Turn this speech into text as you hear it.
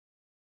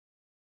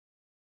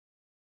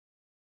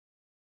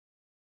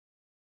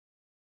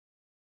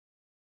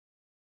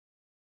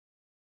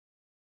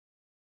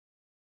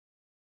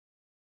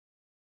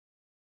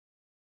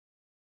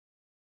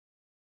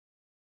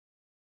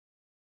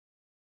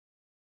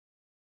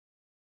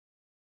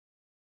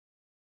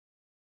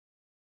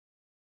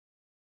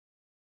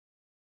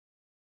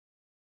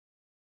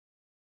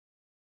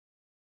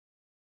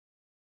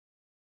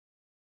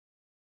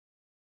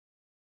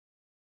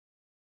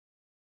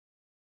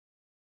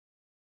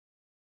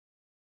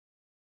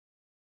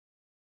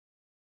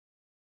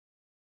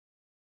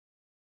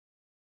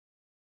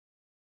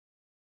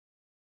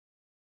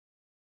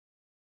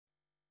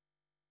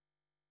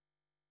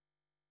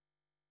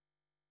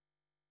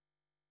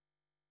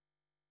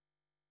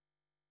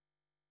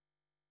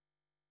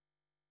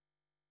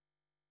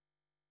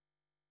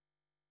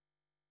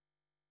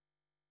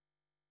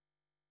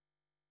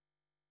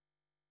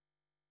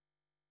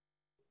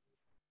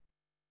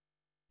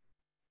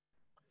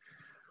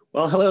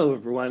Well, hello,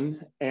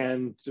 everyone,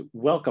 and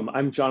welcome.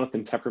 I'm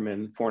Jonathan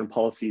Tepperman, Foreign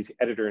Policy's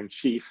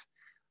Editor-in-Chief.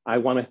 I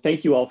want to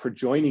thank you all for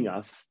joining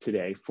us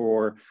today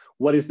for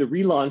what is the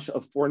relaunch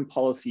of Foreign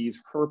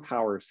Policy's Her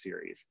Power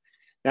series.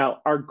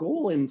 Now, our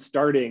goal in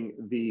starting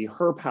the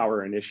Her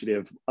Power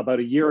initiative about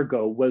a year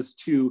ago was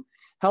to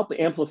help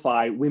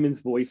amplify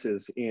women's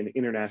voices in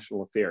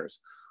international affairs.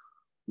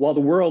 While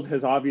the world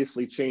has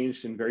obviously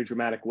changed in very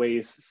dramatic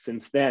ways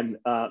since then,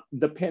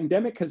 the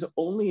pandemic has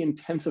only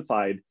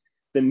intensified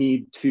the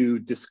need to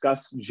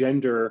discuss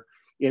gender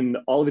in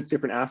all of its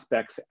different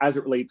aspects as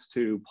it relates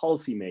to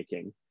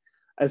policymaking,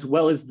 as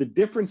well as the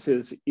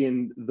differences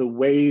in the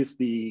ways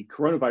the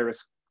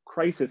coronavirus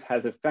crisis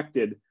has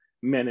affected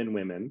men and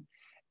women,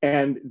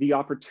 and the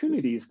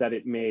opportunities that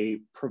it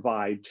may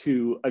provide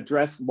to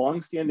address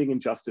longstanding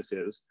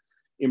injustices,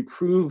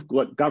 improve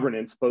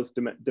governance both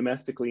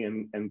domestically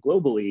and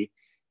globally,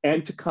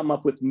 and to come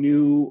up with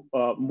new,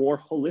 more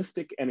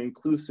holistic and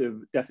inclusive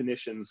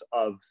definitions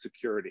of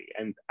security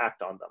and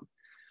act on them.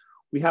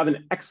 We have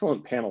an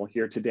excellent panel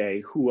here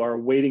today who are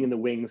waiting in the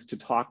wings to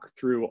talk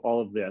through all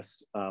of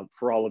this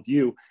for all of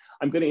you.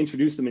 I'm going to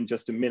introduce them in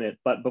just a minute,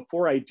 but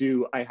before I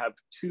do, I have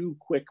two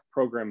quick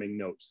programming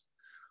notes.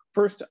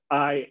 First,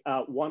 I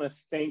want to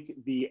thank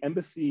the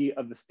Embassy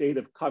of the State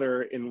of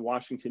Qatar in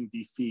Washington,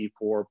 D.C.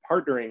 for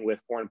partnering with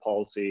Foreign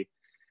Policy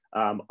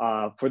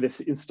for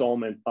this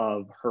installment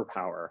of Her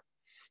Power.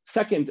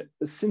 Second,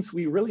 since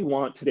we really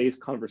want today's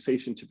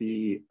conversation to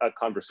be a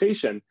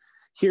conversation,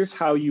 here's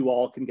how you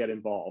all can get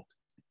involved.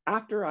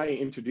 After I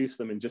introduce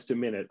them in just a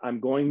minute, I'm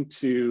going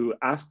to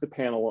ask the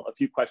panel a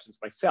few questions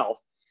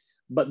myself,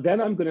 but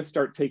then I'm going to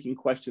start taking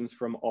questions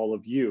from all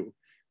of you.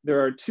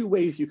 There are two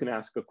ways you can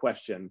ask a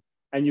question,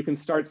 and you can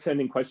start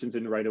sending questions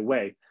in right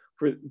away.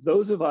 For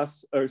those of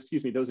us, or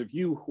excuse me, those of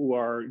you who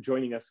are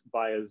joining us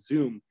via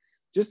Zoom,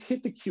 just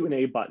hit the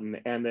Q&A button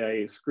and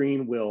a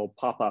screen will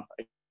pop up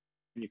and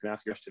you can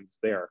ask questions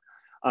there.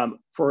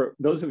 For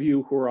those of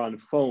you who are on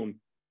phone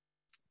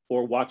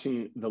or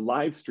watching the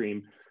live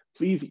stream,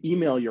 please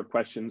email your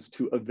questions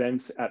to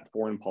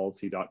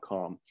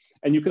events@foreignpolicy.com.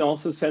 And you can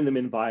also send them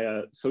in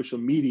via social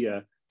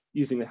media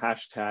using the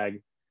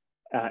hashtag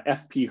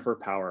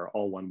FPHerPower,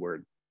 all one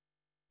word.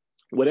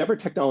 Whatever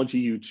technology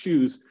you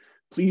choose,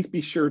 please be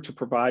sure to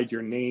provide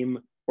your name,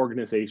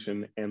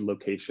 organization, and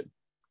location.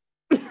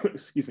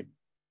 Excuse me.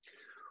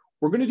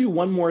 We're going to do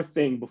one more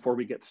thing before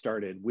we get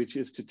started, which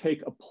is to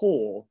take a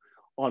poll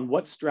on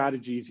what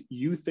strategies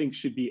you think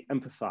should be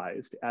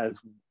emphasized as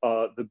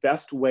the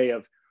best way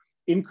of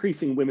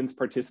increasing women's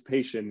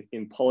participation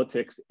in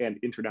politics and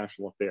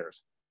international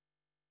affairs.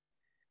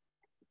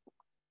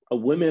 A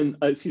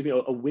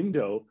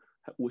window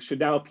should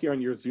now appear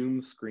on your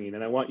Zoom screen,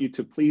 and I want you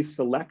to please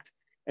select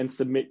and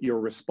submit your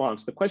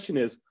response. The question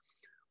is,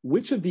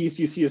 which of these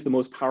do you see as the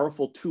most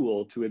powerful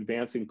tool to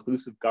advance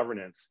inclusive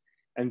governance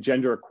and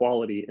gender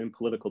equality in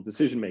political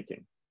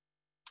decision-making?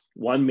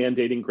 One,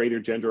 mandating greater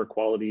gender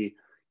equality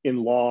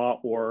in law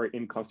or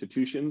in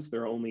constitutions.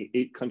 There are only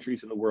 8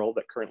 countries in the world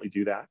that currently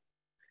do that.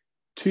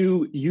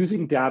 2,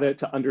 using data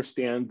to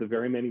understand the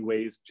very many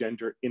ways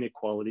gender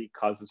inequality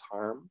causes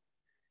harm.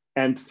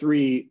 And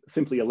 3,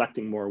 simply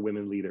electing more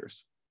women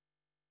leaders.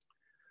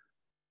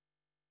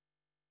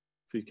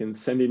 So you can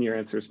send in your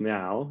answers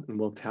now and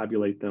we'll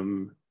tabulate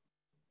them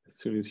as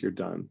soon as you're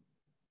done.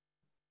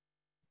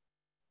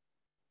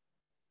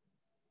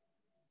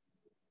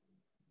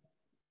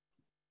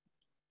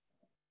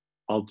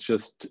 I'll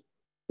just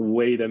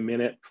wait a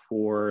minute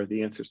for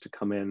the answers to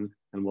come in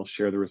and we'll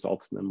share the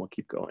results and then we'll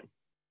keep going.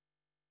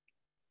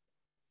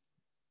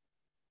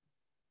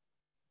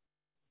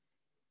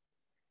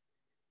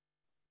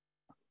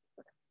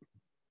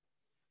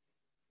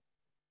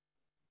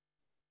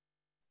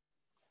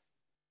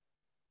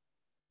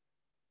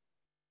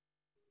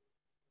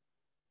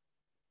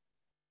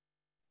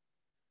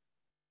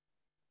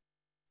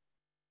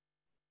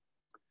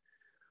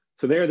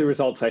 So there are the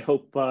results. I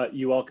hope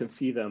you all can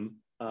see them,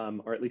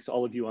 or at least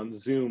all of you on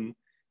Zoom.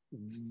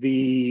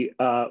 The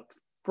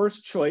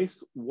first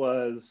choice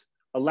was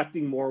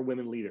electing more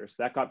women leaders.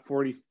 That got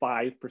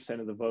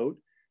 45% of the vote.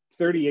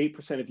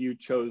 38% of you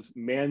chose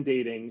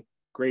mandating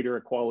greater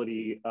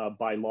equality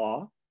by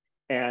law,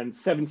 and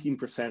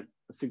 17%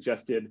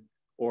 suggested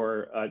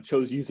or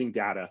chose using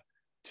data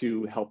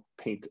to help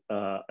paint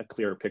a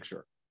clearer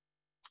picture.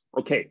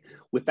 Okay,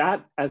 with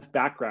that as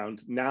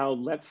background, now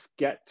let's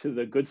get to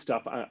the good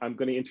stuff. I'm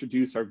going to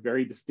introduce our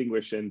very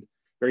distinguished and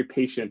very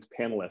patient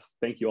panelists.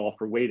 Thank you all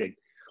for waiting.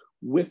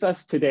 With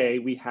us today,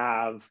 we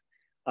have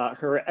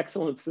Her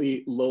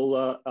Excellency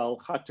Lola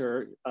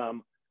Al-Khater.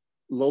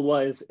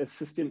 Lola is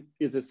Assistant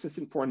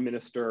Foreign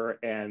Minister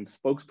and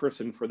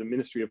spokesperson for the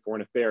Ministry of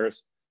Foreign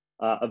Affairs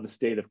of the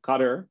State of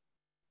Qatar.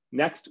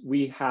 Next,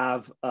 we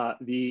have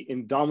the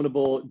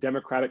indomitable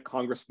Democratic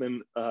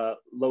Congressman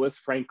Lois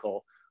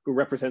Frankel, who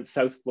represents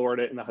South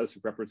Florida in the House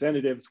of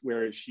Representatives,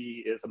 where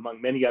she is,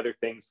 among many other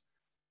things,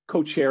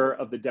 co-chair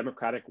of the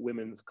Democratic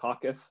Women's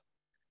Caucus.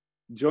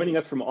 Joining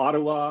us from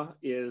Ottawa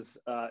is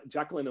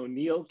Jacqueline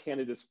O'Neill,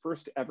 Canada's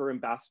first ever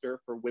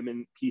ambassador for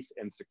women, peace,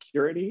 and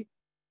security.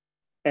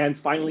 And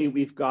finally,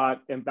 we've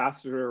got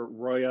Ambassador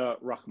Roya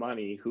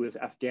Rahmani, who is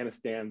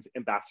Afghanistan's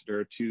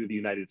ambassador to the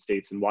United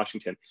States in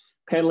Washington.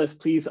 Panelists,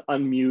 please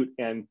unmute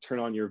and turn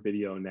on your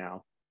video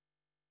now.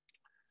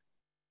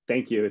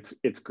 Thank you.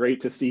 It's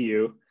great to see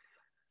you.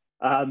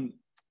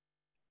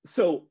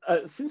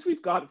 Since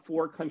we've got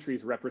 4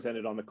 countries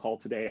represented on the call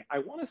today, I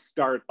want to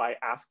start by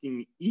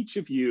asking each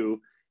of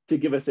you to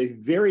give us a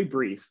very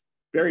brief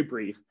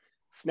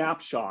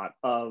snapshot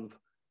of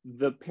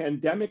the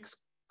pandemic's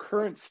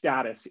current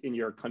status in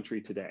your country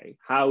today.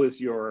 How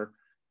is your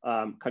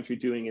country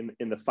doing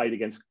in the fight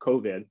against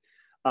COVID?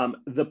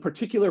 The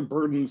particular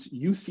burdens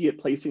you see it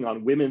placing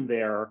on women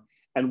there,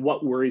 and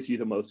what worries you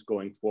the most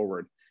going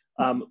forward.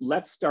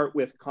 Let's start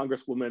with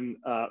Congresswoman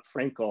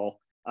Frankel,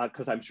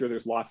 because I'm sure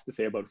there's lots to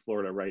say about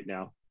Florida right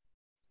now.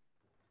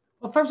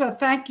 Well, first of all,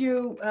 thank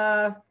you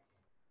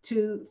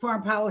to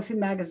Foreign Policy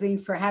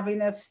Magazine for having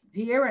us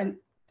here, and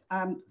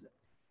I'm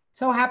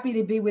so happy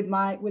to be with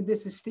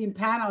this esteemed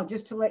panel.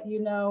 Just to let you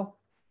know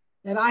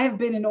that I have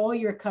been in all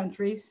your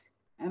countries,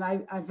 and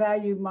I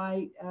value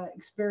my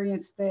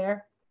experience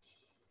there.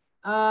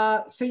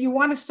 So you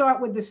want to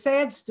start with the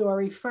sad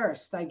story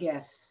first, I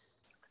guess.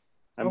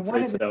 I'm afraid so.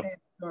 One of the sad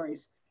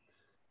stories.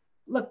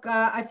 Look,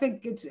 I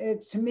think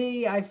to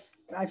me,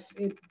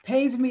 it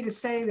pains me to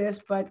say this,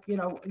 but you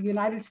know, the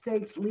United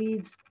States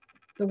leads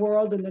the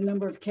world in the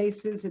number of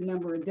cases and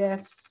number of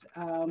deaths.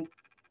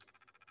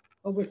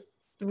 Over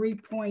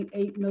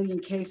 3.8 million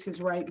cases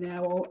right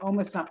now,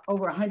 almost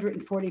over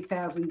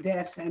 140,000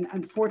 deaths, and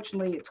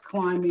unfortunately, it's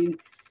climbing.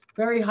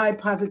 Very high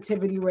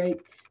positivity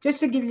rate. Just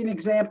to give you an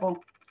example,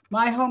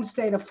 my home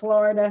state of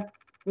Florida,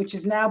 which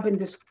has now been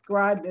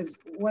described as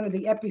one of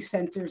the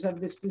epicenters of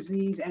this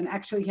disease and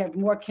actually have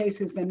more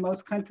cases than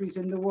most countries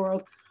in the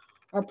world,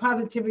 our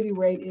positivity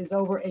rate is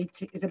about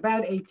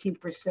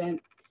 18%.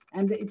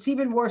 And it's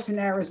even worse in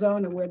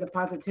Arizona, where the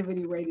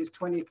positivity rate is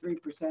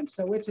 23%.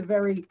 So it's a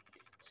very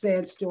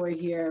sad story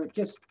here.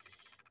 Just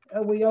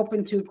we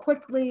opened too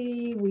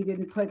quickly. We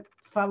didn't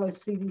follow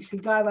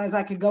CDC guidelines.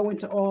 I could go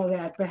into all of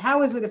that, but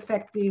how is it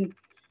affecting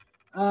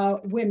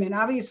women?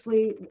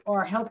 Obviously,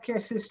 our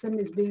healthcare system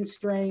is being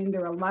strained.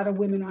 There are a lot of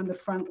women on the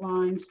front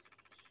lines.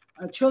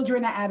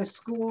 Children are out of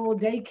school.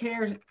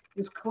 Daycare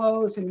is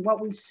closed, and what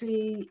we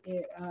see,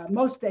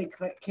 most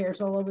daycares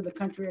all over the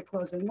country are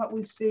closed. And what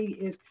we see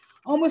is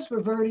almost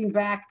reverting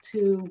back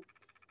to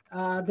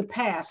the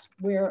past,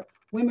 where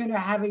women are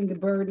having the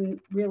burden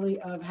really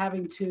of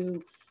having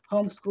to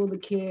homeschool the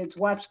kids,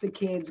 watch the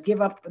kids,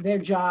 give up their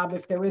job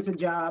if there is a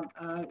job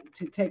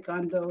to take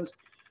on those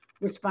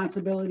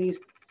responsibilities.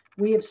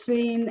 We have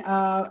seen,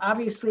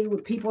 obviously,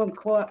 with people in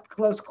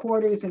close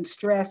quarters and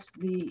stress,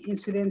 the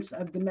incidence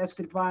of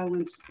domestic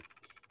violence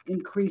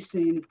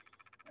increasing.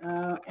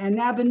 And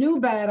now the new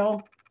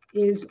battle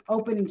is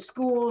opening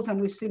schools, and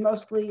we see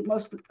most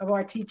of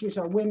our teachers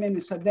are women,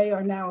 so they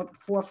are now at the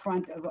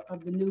forefront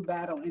of the new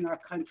battle in our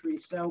country.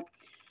 So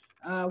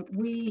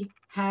we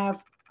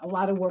have a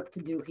lot of work to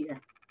do here,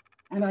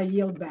 and I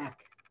yield back.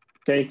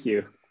 Thank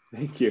you.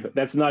 Thank you.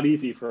 That's not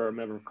easy for a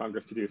member of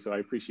Congress to do, so I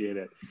appreciate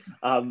it.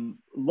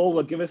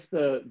 Lola, give us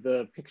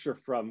the picture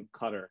from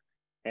Qatar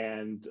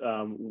and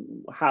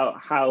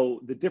how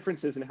the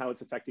differences and how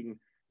it's affecting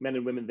men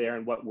and women there,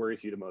 and what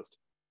worries you the most.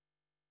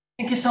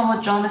 Thank you so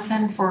much,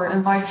 Jonathan, for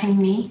inviting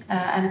me.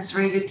 And it's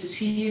very good to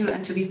see you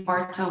and to be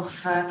part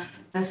of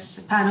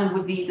this panel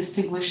with the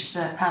distinguished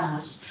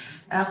panelists.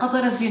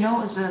 Qatar, as you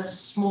know, is a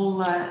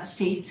small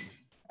state.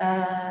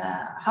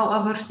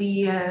 However,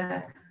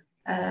 the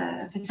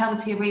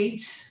fatality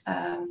rate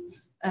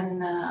in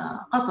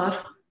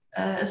Qatar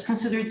is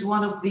considered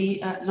one of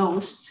the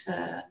lowest,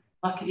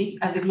 luckily,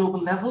 at the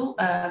global level.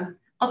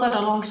 Qatar,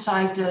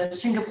 alongside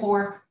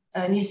Singapore,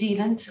 New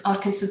Zealand, are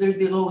considered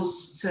the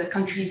lowest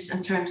countries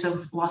in terms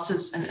of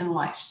losses in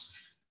lives.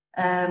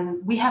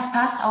 We have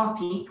passed our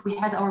peak. We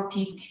had our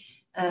peak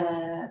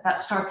that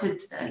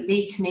started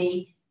late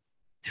May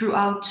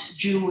throughout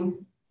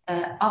June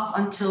up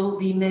until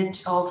the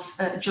mid of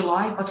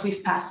July, but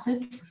we've passed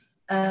it.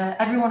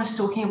 Everyone is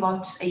talking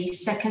about a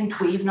second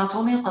wave, not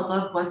only in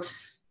Qatar, but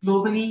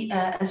globally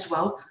as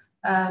well.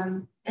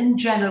 In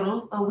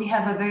general, we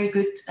have a very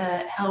good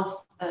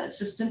health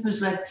system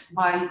who's led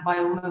by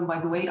a woman, by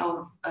the way.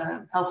 Our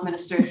health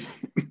minister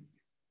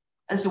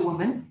is a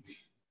woman.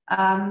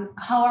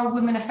 How are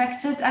women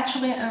affected?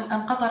 Actually, in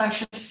Qatar, I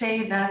should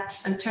say that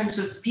in terms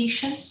of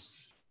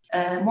patients,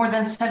 more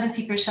than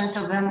 70%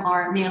 of them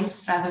are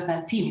males rather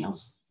than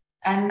females.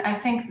 And I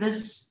think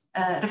this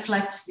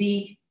reflects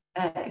the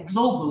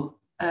global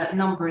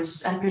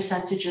numbers and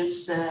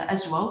percentages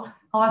as well.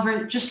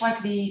 However, just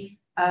like the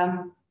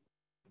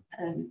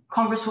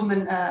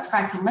Congresswoman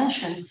Frankel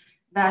mentioned,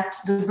 that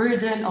the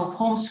burden of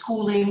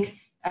homeschooling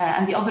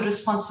and the other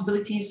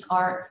responsibilities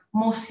are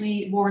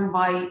mostly borne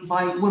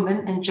by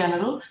women in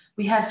general.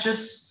 We have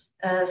just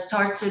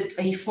started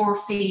a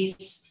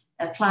 4-phase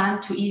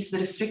plan to ease the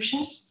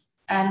restrictions,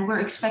 and we're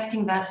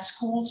expecting that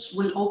schools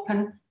will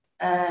open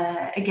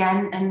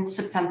again in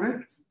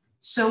September.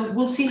 So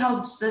we'll see how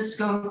this is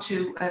going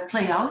to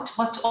play out.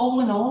 But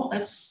all in all,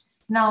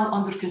 it's now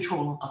under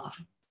control of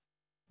Qatar.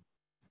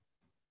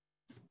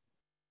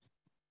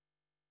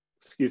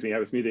 Excuse me, I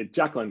was muted.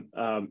 Jacqueline,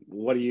 how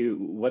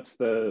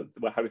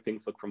do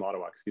things look from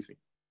Ottawa? Excuse me.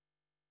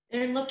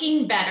 They're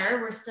looking better.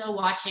 We're still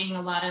watching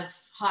a lot of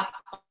hot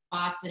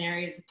spots and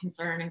areas of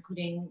concern,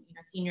 including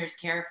seniors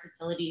care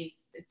facilities,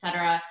 et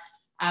cetera.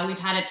 We've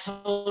had a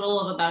total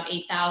of about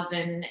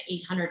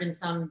 8,800 and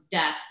some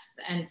deaths.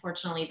 And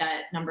fortunately,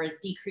 that number is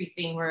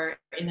decreasing. We're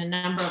in a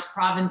number of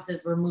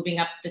provinces, we're moving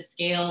up the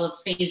scale of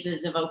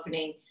phases of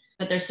opening,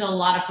 but there's still a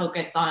lot of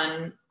focus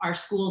on are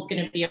schools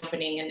going to be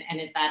opening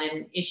and is that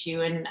an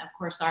issue? And of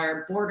course,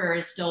 our border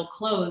is still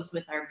closed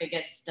with our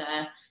biggest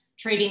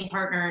trading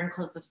partner and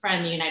closest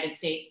friend, the United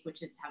States,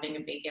 which is having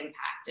a big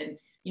impact. And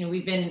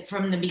we've been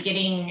from the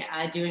beginning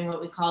doing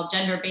what we call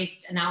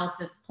gender-based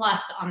analysis plus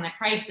on the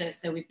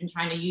crisis. So we've been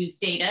trying to use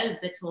data, as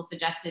the tool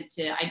suggested,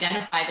 to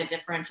identify the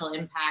differential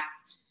impacts.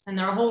 And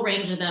there are a whole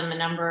range of them, a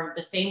number of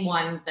the same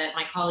ones that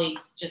my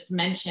colleagues just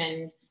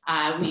mentioned.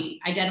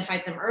 We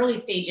identified some early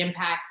stage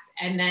impacts,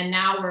 and then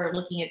now we're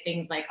looking at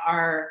things like,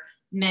 are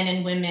men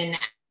and women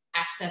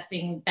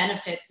accessing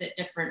benefits at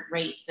different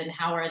rates, and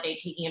how are they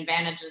taking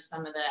advantage of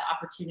some of the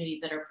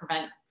opportunities that are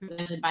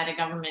presented by the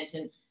government?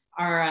 And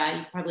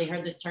you've probably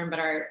heard this term, but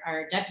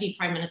our deputy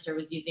prime minister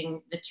was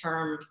using the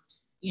term,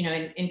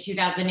 in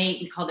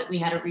 2008, we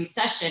had a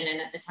recession,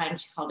 and at the time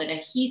she called it a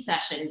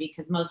he-session,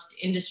 because most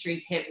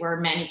industries hit were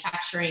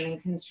manufacturing,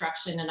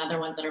 construction, and other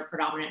ones that are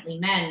predominantly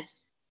men.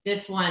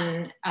 This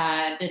one,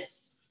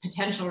 this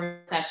potential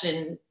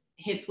recession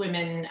hits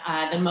women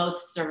the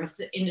most, service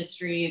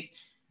industries,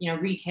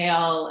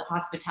 retail,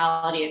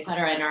 hospitality, et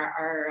cetera. And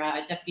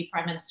our deputy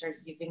prime minister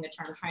is using the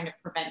term trying to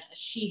prevent a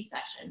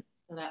she-session.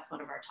 So that's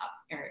one of our top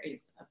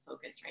areas of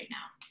focus right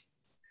now.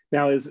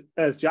 Now,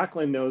 as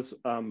Jacqueline knows,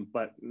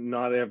 but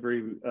not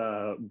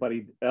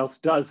everybody else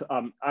does,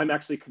 I'm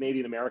actually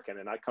Canadian American,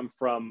 and I come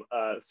from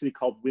a city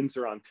called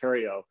Windsor,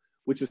 Ontario,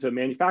 which is a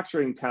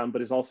manufacturing town,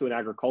 but is also an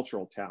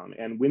agricultural town.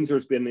 And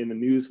Windsor's been in the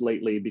news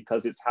lately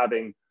because it's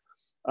having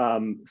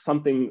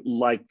something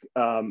like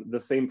the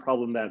same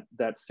problem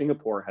that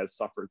Singapore has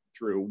suffered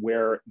through,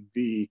 where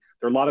there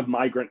are a lot of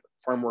migrant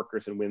farm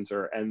workers in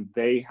Windsor, and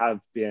they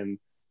have been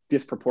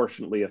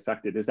disproportionately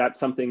affected. Is that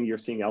something you're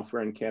seeing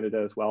elsewhere in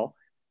Canada as well?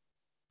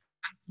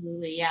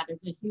 Absolutely, yeah.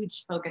 There's a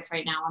huge focus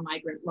right now on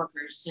migrant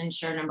workers to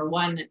ensure, number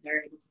one, that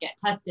they're able to get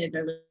tested,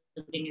 they're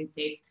living in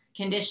safe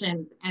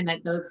conditions, and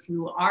that those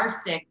who are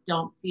sick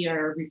don't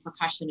fear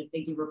repercussion if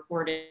they do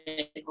report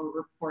it or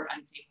report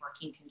unsafe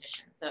working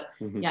conditions. So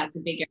yeah, it's a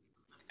big area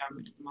for the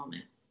government at the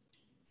moment.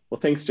 Well,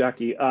 thanks,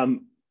 Jackie.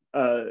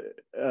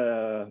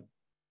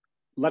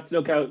 Let's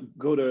now go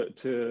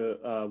to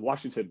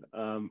Washington.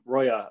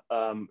 Roya,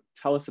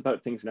 tell us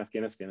about things in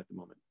Afghanistan at the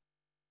moment.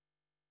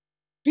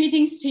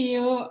 Greetings to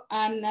you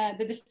and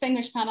the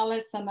distinguished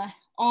panelists and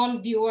all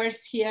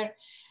viewers here.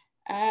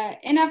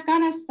 In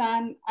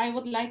Afghanistan, I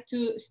would like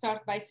to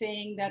start by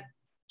saying that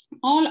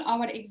all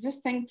our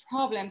existing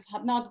problems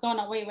have not gone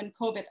away when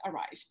COVID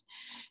arrived.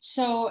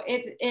 So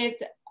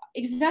it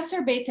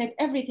exacerbated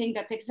everything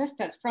that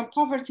existed, from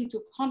poverty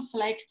to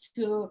conflict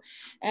to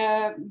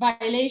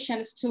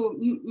violations to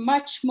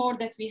much more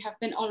that we have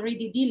been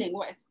already dealing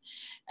with.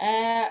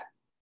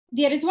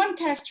 There is one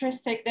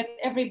characteristic that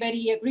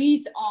everybody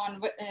agrees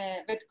on with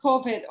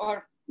COVID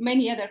or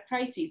many other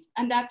crises,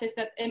 and that is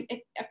that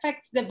it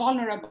affects the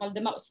vulnerable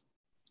the most.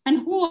 And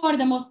who are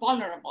the most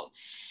vulnerable?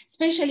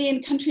 Especially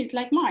in countries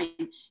like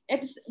mine,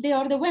 they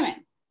are the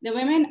women. The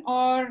women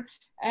are,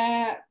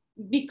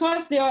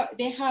 because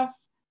they have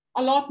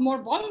a lot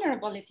more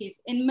vulnerabilities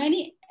in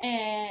many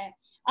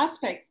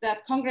aspects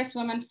that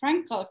Congresswoman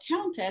Frankel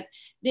counted,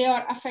 they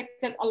are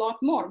affected a lot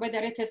more, whether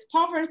it is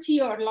poverty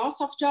or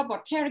loss of job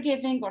or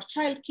caregiving or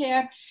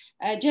childcare,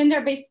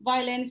 gender-based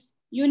violence,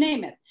 you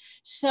name it.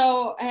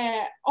 So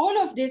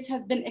all of this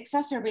has been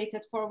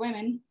exacerbated for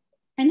women,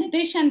 in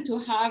addition to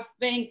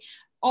having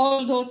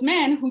all those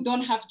men who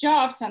don't have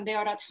jobs and they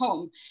are at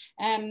home.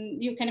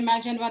 You can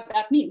imagine what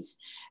that means.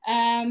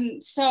 The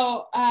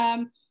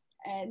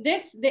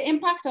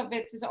impact of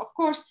it is, of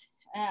course,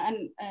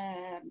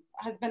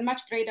 has been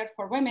much greater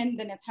for women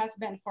than it has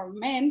been for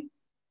men.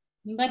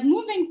 But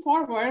moving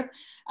forward,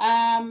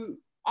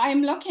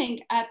 I'm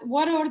looking at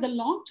what are the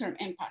long-term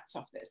impacts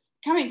of this,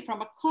 coming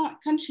from a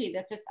country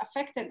that is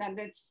affected and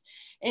it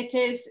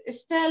is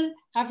still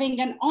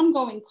having an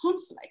ongoing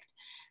conflict.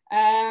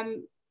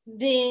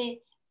 The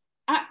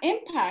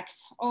impact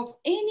of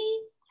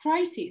any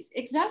crisis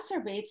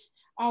exacerbates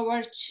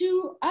our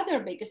two other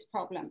biggest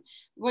problems,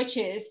 which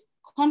is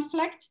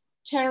conflict,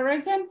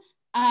 terrorism,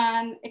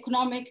 and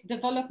economic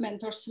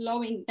development or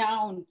slowing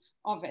down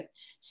of it.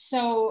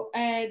 So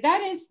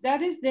that is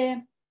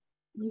the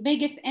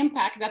biggest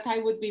impact that I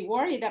would be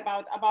worried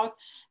about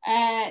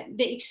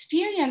the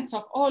experience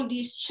of all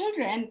these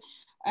children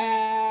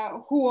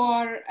who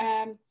are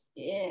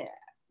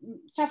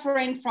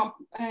suffering from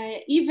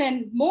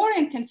even more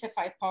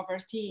intensified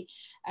poverty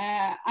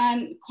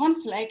and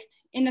conflict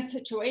in a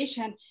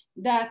situation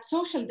that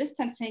social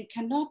distancing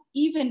cannot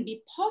even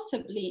be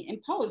possibly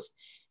imposed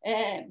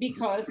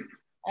because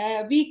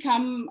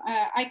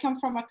I come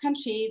from a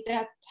country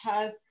that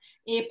has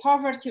a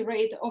poverty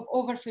rate of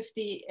over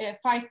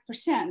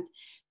 55%.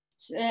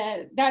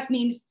 That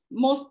means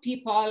most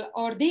people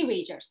are day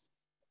wagers.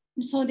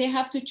 So they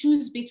have to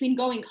choose between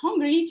going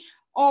hungry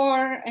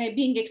or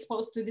being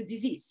exposed to the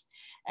disease.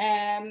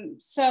 All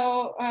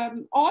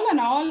in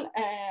all,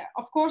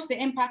 of course,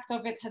 the impact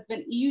of it has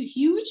been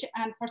huge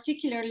and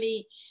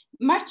particularly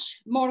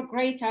much more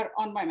greater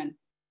on women.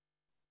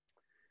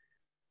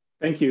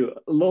 Thank you.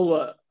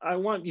 Lola, I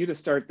want you to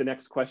start the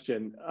next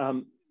question.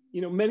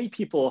 Many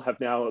people have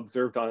now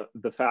observed on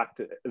the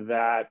fact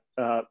that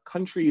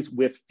countries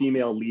with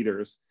female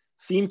leaders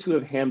seem to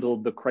have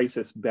handled the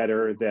crisis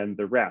better than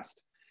the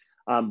rest.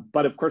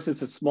 But of course,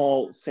 it's a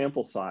small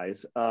sample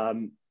size.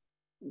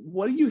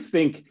 What do you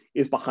think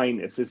is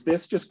behind this? Is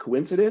this just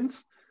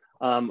coincidence,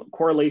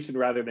 correlation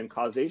rather than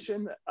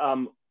causation?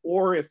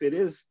 Or if it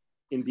is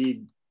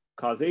indeed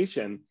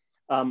causation,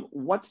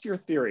 what's your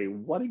theory?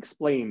 What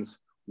explains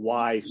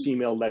why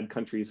female-led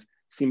countries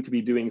seem to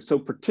be doing so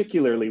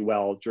particularly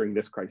well during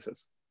this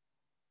crisis?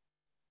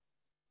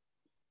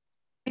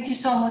 Thank you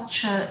so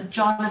much,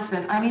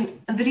 Jonathan. I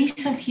mean, in the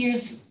recent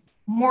years,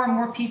 more and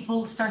more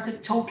people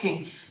started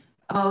talking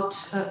about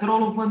the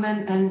role of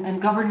women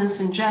and governance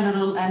in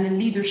general and in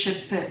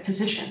leadership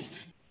positions.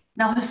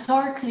 Now,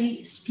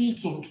 historically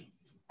speaking,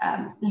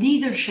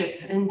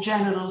 leadership in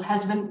general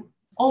has been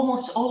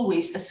almost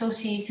always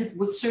associated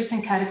with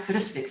certain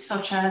characteristics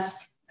such as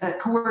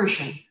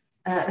coercion,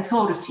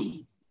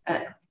 authority,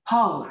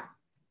 power.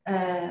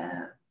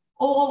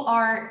 All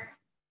are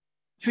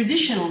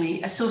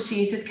traditionally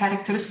associated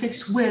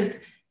characteristics with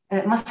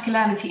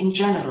masculinity in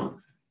general.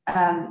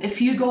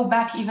 If you go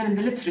back even in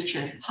the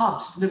literature,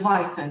 Hobbes,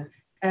 Leviathan,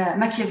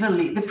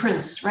 Machiavelli, the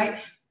Prince, right?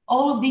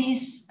 All of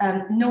these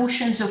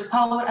notions of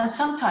power and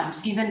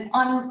sometimes even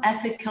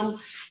unethical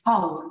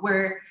power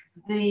where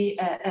the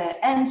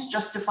ends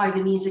justify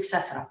the means,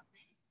 etc.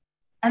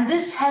 And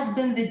this has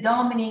been the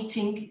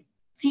dominating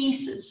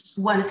thesis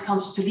when it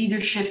comes to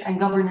leadership and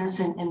governance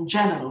in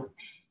general.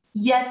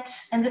 Yet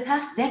in the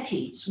past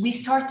decades, we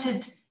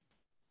started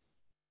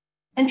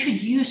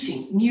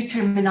introducing new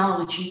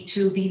terminology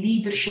to the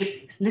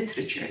leadership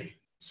literature,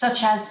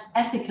 such as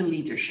ethical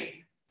leadership,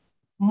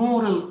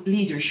 moral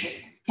leadership,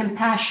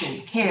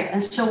 compassion, care,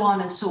 and so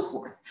on and so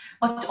forth.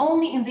 But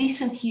only in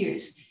recent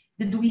years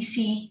did we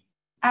see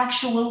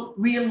actual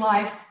real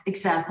life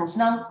examples.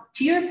 Now,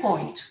 to your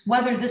point,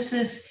 whether this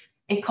is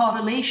a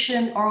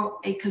correlation or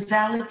a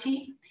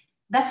causality,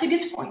 that's a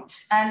good point.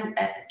 And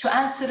to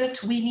answer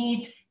it, we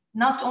need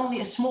not only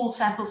a small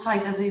sample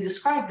size as you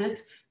described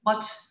it,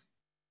 but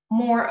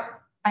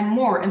more and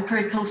more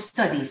empirical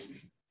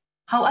studies.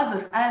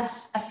 However,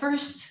 as a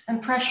first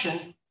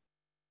impression,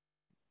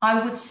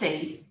 I would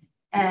say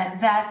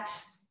that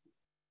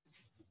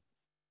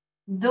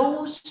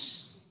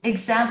those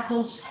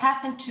examples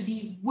happen to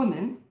be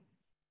women,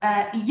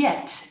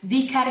 yet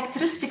the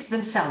characteristics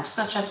themselves,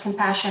 such as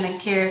compassion and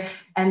care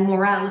and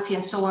morality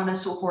and so on and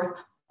so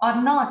forth,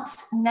 are not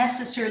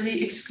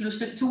necessarily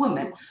exclusive to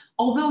women.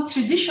 Although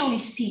traditionally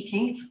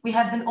speaking, we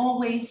have been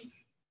always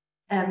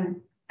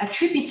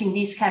attributing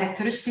these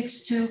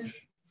characteristics to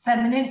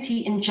femininity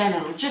in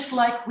general, just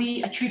like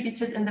we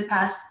attributed in the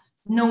past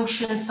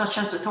notions such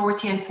as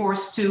authority and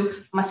force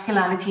to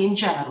masculinity in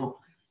general.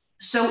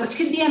 So it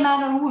could be a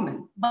man or a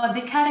woman, but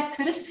the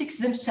characteristics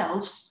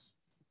themselves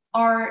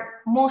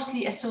are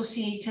mostly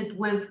associated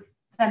with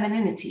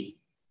femininity.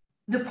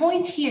 The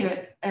point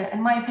here,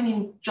 in my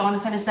opinion,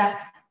 Jonathan, is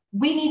that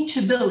we need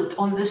to build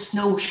on this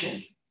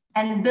notion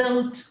and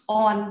build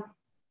on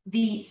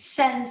the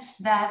sense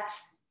that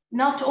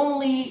not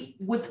only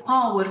with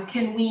power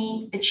can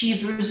we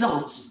achieve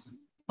results,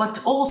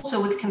 but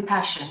also with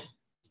compassion,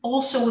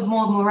 also with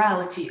more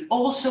morality,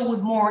 also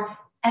with more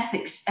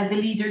ethics at the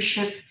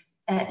leadership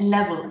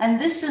level. And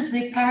this is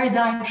the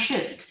paradigm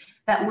shift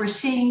that we're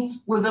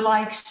seeing with the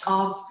likes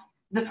of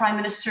the Prime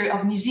Minister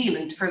of New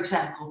Zealand, for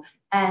example,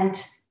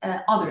 and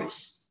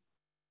others.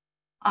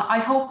 I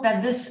hope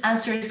that this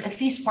answers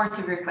at least part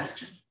of your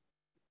question.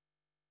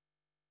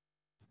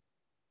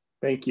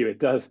 Thank you, it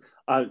does.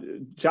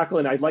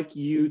 Jacqueline, I'd like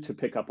you to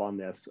pick up on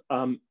this.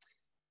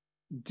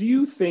 Do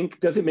you think,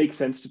 does it make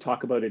sense to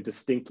talk about a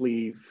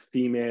distinctly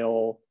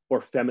female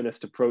or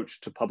feminist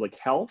approach to public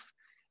health?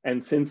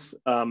 And since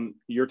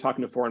you're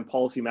talking to Foreign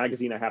Policy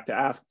Magazine, I have to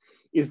ask,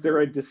 is there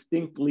a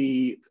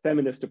distinctly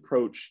feminist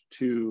approach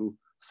to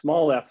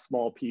small f,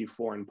 small p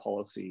foreign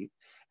policy?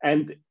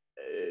 And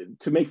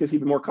to make this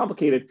even more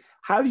complicated,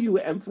 how do you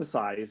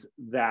emphasize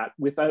that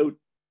without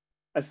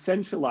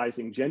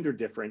essentializing gender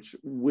difference,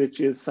 which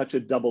is such a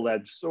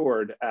double-edged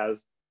sword,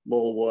 as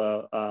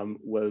Lola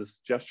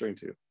was gesturing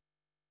to?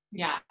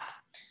 Yeah,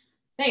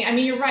 I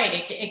mean, you're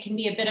right. It can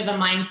be a bit of a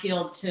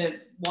minefield to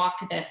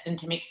walk this and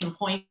to make some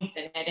points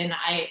in it. And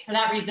for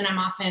that reason, I'm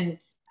often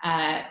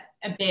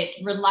a bit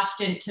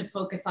reluctant to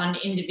focus on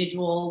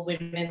individual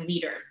women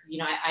leaders. You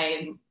know,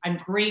 I'm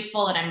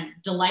grateful and I'm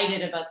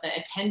delighted about the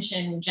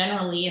attention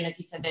generally, and as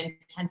you said, the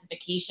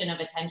intensification of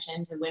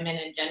attention to women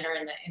and gender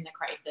in the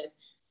crisis.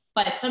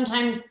 But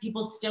sometimes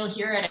people still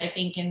hear it, I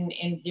think,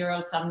 in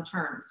zero-sum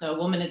terms. So a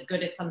woman is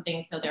good at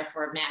something, so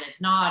therefore a man is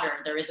not, or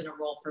there isn't a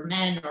role for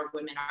men, or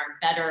women are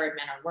better and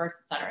men are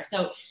worse, et cetera.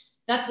 So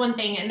that's one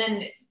thing. And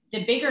then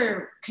the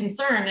bigger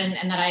concern,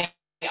 and that I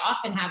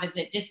often have, is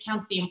it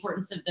discounts the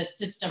importance of the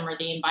system or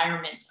the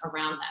environment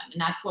around them. And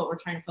that's what we're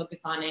trying to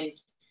focus on in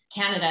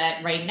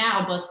Canada right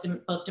now,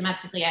 both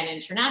domestically and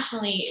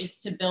internationally, is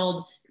to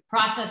build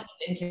processes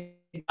into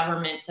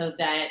government so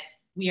that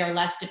we are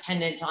less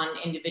dependent on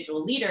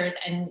individual leaders.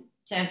 And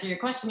to answer your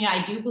question, yeah,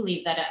 I do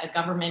believe that a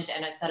government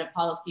and a set of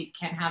policies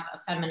can have a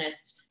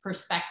feminist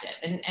perspective.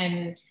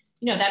 And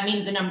that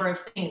means a number of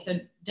things. So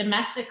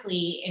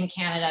domestically in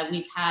Canada,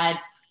 we've had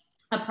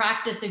a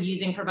practice of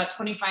using for about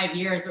 25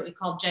 years what we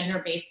call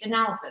gender-based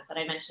analysis that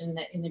I mentioned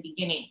in the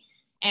beginning.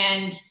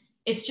 And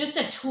it's just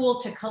a tool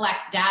to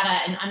collect data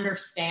and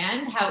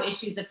understand how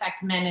issues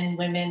affect men and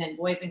women and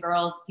boys and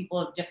girls, people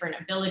of different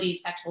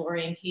abilities, sexual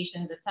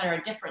orientations, et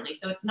cetera, differently.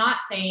 So it's not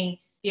saying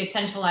the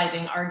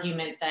essentializing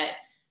argument that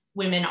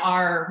women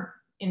are,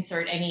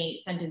 insert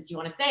any sentence you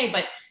want to say,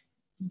 but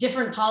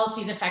different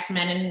policies affect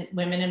men and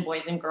women and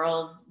boys and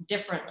girls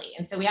differently.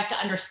 And so we have to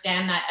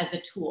understand that as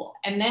a tool.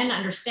 And then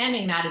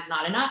understanding that is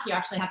not enough. You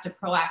actually have to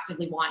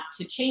proactively want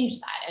to change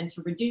that and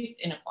to reduce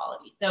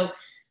inequality. So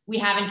we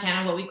have in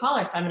Canada what we call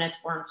our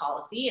feminist foreign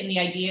policy. And the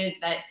idea is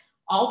that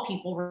all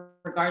people,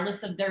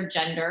 regardless of their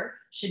gender,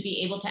 should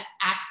be able to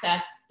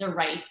access their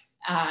rights,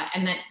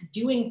 and that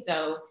doing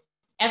so,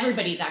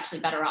 everybody's actually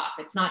better off.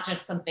 It's not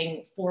just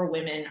something for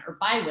women or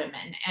by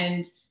women.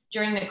 And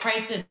during the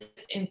crisis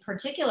in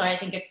particular, I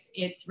think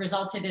it's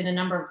resulted in a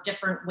number of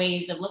different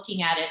ways of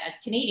looking at it as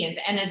Canadians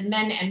and as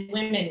men and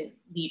women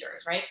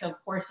leaders, right? So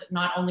of course,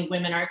 not only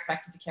women are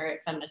expected to carry out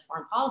feminist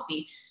foreign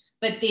policy,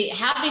 but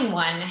having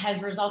one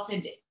has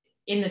resulted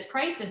in this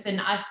crisis and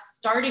us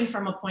starting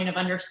from a point of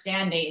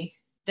understanding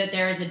that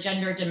there is a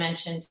gender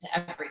dimension to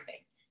everything.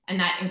 And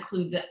that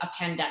includes a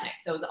pandemic.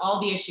 So it's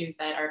all the issues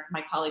that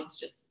my colleagues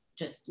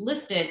just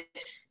listed,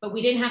 but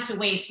we didn't have to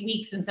waste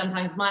weeks and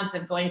sometimes months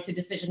of going to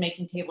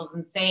decision-making tables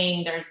and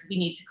saying we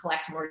need to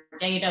collect more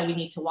data, we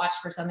need to watch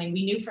for something.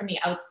 We knew from the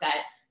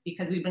outset,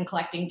 because we've been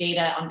collecting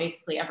data on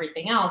basically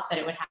everything else, that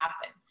it would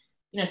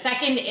happen.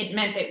 Second, it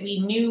meant that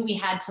we knew we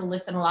had to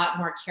listen a lot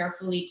more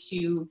carefully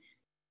to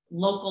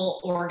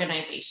local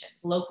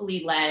organizations,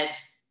 locally led,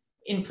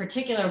 in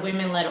particular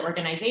women-led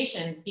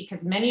organizations,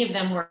 because many of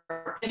them were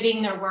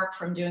pivoting their work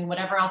from doing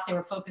whatever else they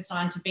were focused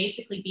on to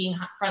basically being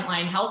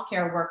frontline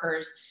healthcare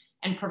workers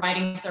and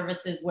providing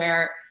services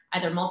where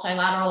either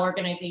multilateral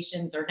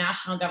organizations or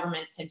national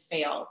governments had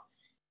failed.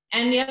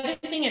 And the other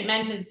thing it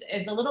meant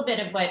is a little bit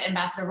of what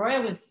Ambassador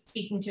Roya was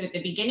speaking to at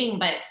the beginning,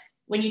 but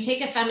when you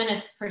take a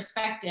feminist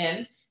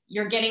perspective,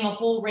 you're getting a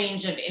whole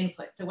range of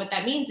input. So what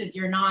that means is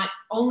you're not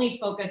only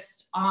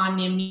focused on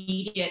the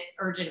immediate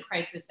urgent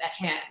crisis at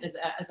hand.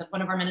 As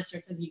one of our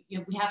ministers says, we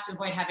have to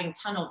avoid having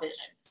tunnel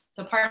vision.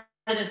 So part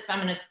of this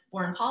feminist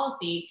foreign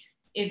policy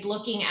is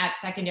looking at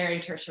secondary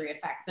and tertiary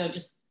effects. So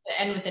just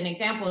to end with an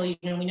example, we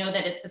know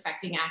that it's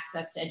affecting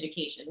access to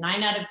education.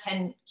 9 out of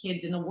 10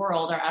 kids in the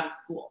world are out of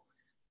school.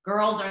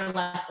 Girls are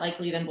less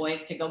likely than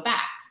boys to go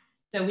back.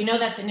 So we know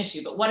that's an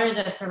issue, but what are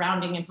the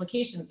surrounding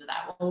implications of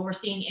that? Well, we're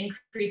seeing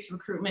increased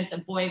recruitments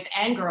of boys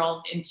and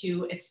girls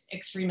into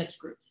extremist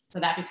groups.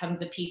 So that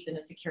becomes a peace and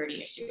a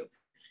security issue.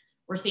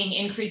 We're seeing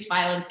increased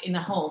violence in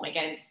the home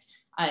against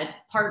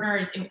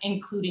partners,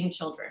 including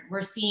children.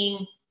 We're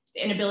seeing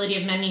the inability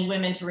of many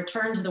women to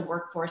return to the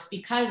workforce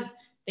because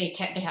they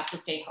have to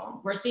stay home.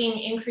 We're seeing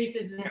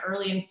increases in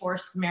early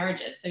enforced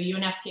marriages. So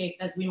UNFPA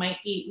says we might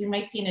see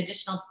an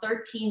additional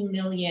 13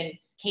 million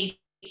cases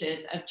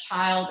of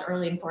child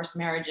early enforced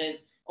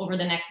marriages over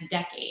the next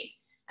decade.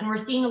 And we're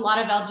seeing a lot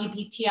of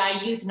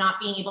LGBTI youth not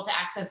being able to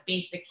access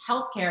basic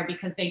healthcare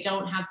because they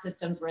don't have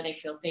systems where they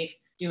feel safe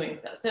doing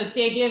so. So it's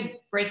the idea of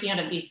breaking out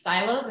of these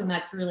silos, and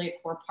that's really a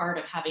core part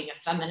of having a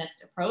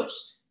feminist approach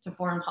to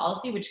foreign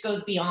policy, which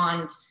goes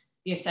beyond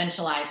the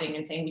essentializing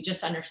and saying we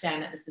just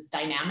understand that this is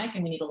dynamic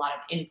and we need a lot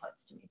of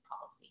inputs to make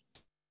policy.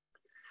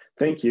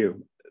 Thank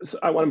you. So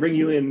I want to bring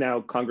you in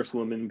now,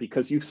 Congresswoman,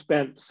 because you've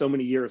spent so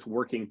many years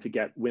working to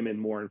get women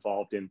more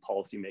involved in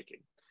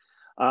policymaking.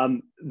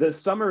 The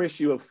summer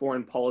issue of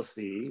Foreign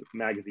Policy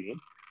magazine,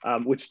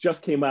 which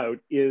just came out,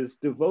 is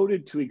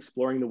devoted to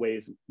exploring the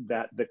ways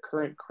that the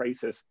current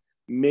crisis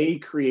may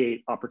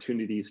create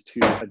opportunities to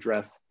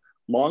address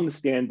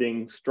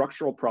long-standing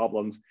structural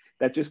problems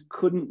that just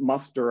couldn't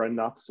muster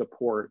enough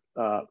support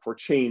for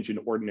change in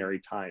ordinary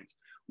times.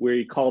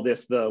 We call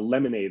this the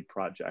Lemonade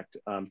Project,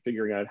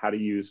 figuring out how to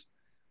use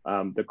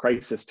the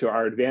crisis to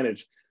our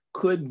advantage.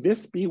 Could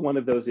this be one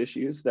of those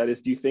issues? That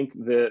is, do you think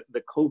the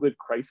COVID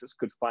crisis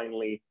could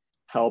finally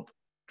help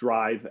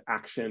drive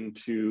action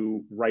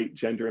to right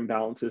gender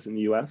imbalances in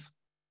the US?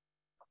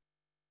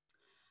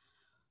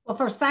 Well,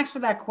 first, thanks for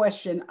that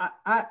question.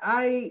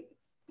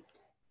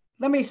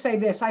 Let me say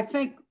this. I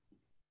think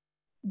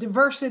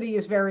diversity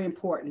is very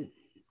important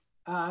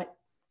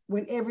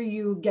whenever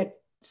you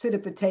sit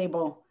at the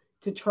table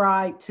to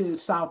try to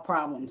solve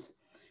problems.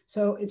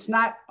 So it's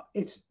not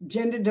it's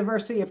gender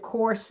diversity, of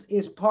course,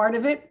 is part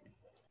of it,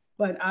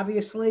 but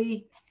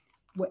obviously,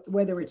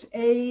 whether it's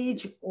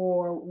age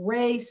or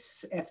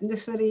race,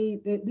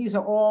 ethnicity, these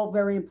are all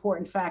very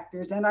important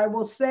factors. And I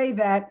will say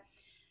that,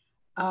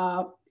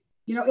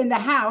 in the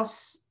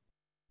House,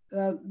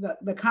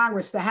 the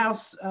Congress, the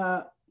House,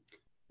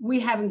 we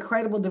have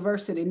incredible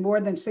diversity. More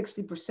than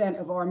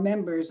 60% of our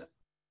members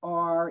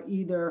are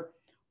either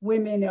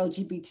women,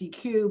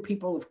 LGBTQ,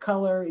 people of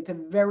color. It's a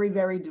very,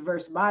 very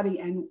diverse body.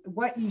 And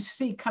what you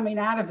see coming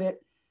out of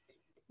it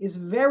is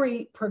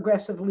very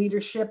progressive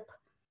leadership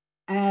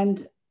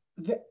and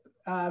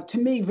to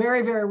me,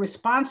 very, very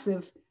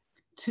responsive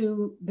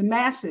to the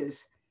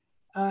masses.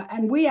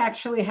 And we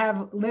actually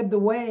have led the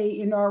way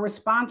in our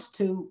response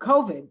to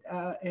COVID.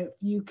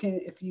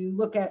 If you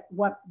look at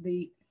what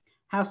the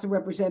House of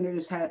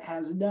Representatives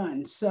has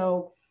done.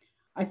 So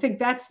I think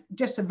that's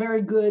just a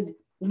very good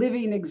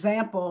living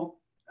example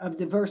of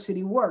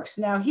diversity works.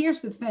 Now,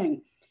 here's the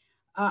thing.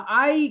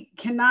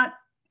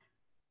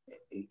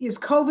 Is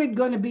COVID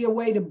going to be a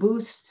way to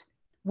boost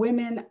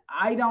women?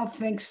 I don't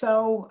think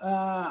so,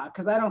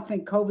 because I don't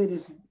think COVID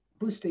is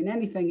boosting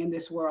anything in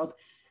this world.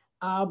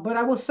 But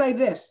I will say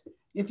this,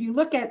 if you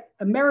look at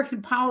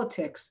American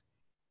politics,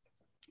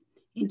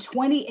 in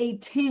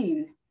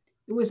 2018,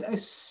 it was a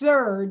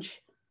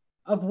surge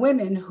of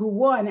women who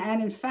won.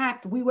 And in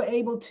fact, we were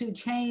able to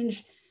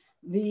change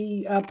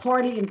the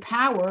party in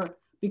power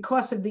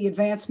because of the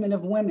advancement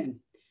of women.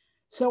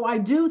 So I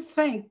do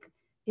think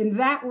in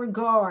that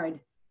regard,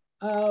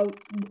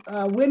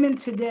 women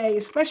today,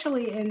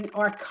 especially in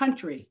our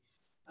country,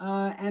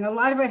 and a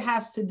lot of it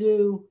has to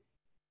do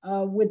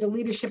with the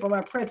leadership of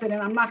our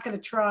president. I'm not going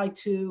to try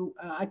to,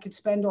 I could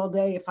spend all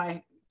day if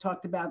I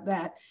talked about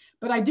that,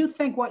 but I do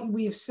think what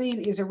we've seen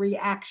is a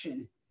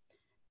reaction.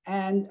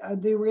 And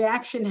the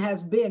reaction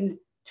has been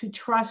to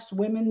trust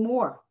women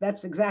more.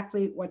 That's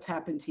exactly what's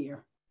happened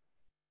here.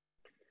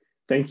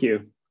 Thank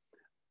you.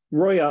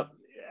 Roya,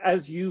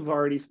 as you've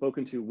already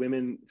spoken to,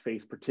 women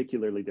face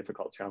particularly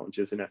difficult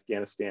challenges in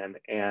Afghanistan,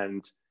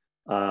 and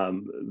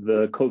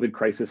the COVID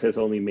crisis has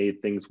only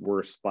made things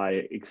worse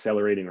by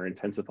accelerating or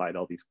intensified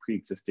all these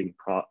pre-existing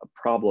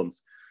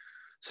problems.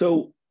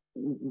 So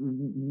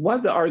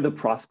what are the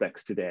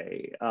prospects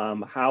today?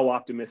 How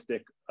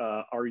optimistic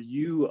are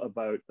you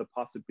about the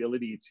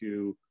possibility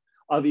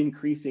of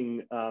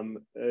increasing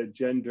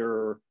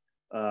gender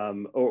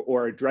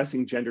or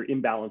addressing gender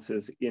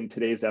imbalances in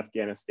today's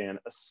Afghanistan,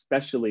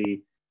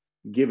 especially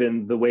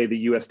given the way the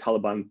US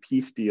Taliban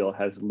peace deal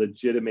has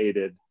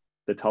legitimated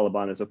the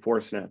Taliban as a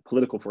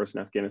political force in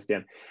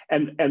Afghanistan?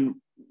 And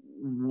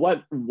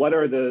what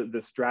are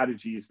the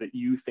strategies that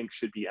you think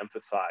should be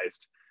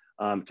emphasized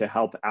to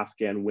help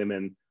Afghan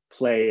women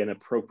play an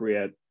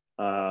appropriate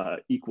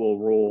equal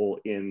role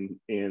in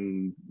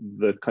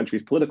the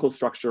country's political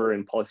structure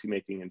and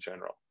policymaking in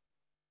general?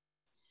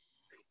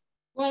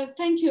 Well,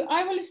 thank you.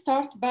 I will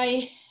start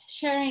by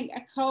sharing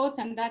a quote,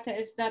 and that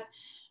is that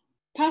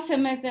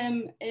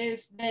pessimism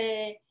is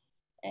the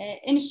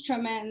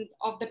instrument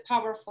of the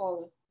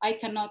powerful. I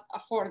cannot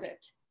afford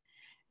it.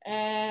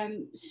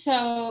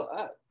 So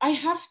I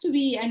have to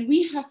be, and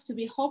we have to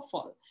be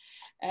hopeful.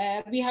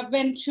 We have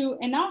been through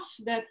enough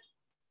that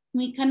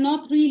we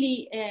cannot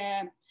really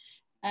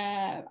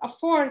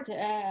afford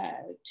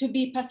to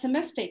be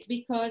pessimistic,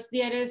 because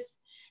there is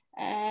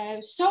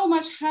so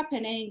much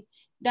happening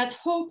that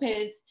hope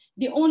is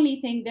the only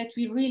thing that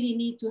we really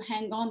need to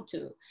hang on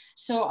to.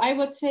 So I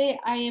would say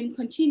I am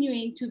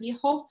continuing to be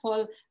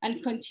hopeful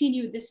and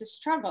continue this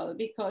struggle,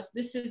 because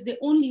this is the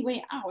only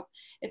way out.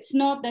 It's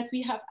not that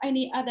we have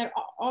any other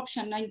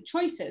option and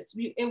choices.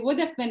 It would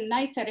have been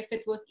nicer if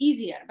it was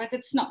easier, but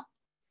it's not.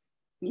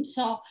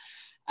 So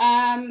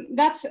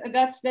that's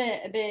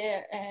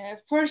the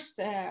first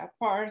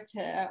part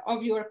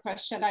of your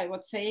question, I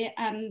would say,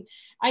 and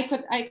I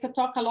could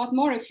talk a lot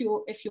more if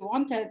you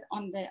wanted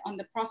on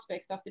the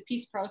prospect of the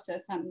peace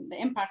process and the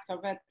impact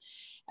of it,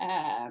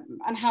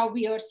 and how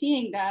we are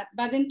seeing that.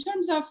 But in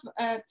terms of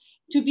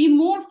to be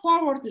more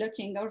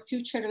forward-looking or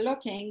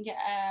future-looking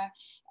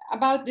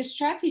about the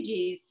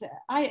strategies,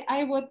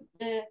 I would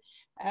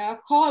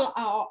call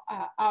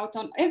out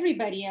on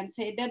everybody and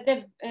say that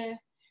the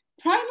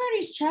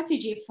primary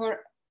strategy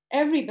for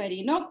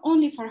everybody, not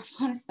only for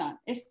Afghanistan,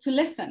 is to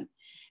listen.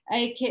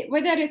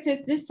 Whether it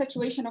is this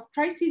situation of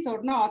crisis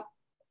or not,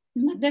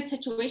 this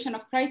situation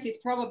of crisis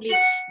probably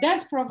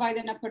does provide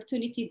an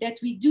opportunity that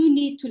we do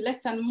need to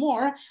listen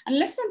more and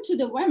listen to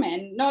the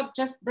women, not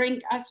just bring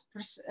us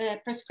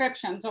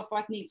prescriptions of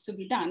what needs to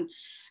be done.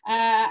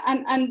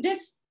 And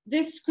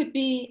this could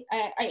be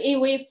a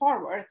way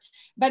forward,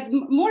 but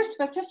more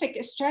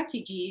specific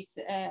strategies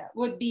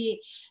would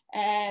be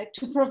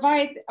to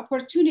provide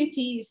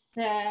opportunities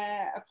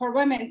for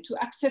women to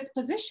access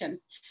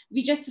positions.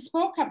 We just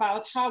spoke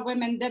about how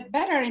women did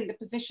better in the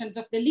positions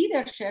of the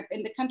leadership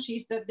in the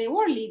countries that they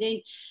were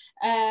leading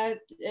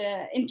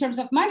in terms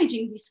of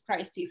managing these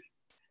crises.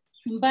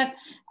 But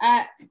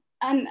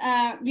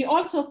we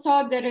also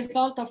saw the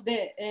result of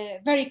the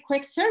very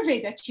quick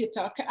survey that you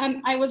took.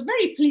 And I was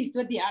very pleased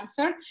with the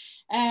answer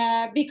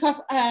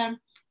because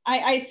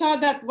I saw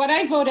that what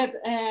I voted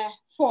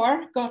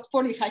for got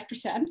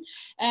 45%.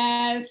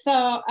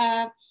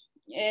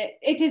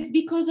 It is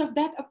because of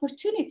that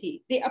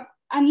opportunity.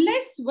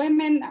 Unless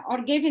women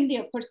are given the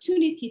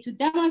opportunity to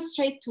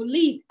demonstrate, to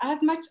lead,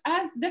 as much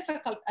as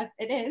difficult as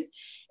it is,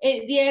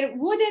 there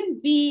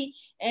wouldn't be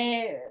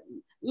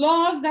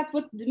laws that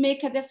would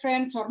make a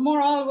difference or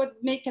moral would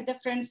make a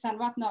difference and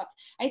whatnot.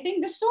 I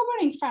think the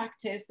sobering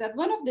fact is that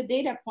one of the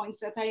data points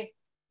that I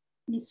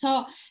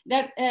saw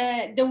that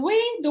the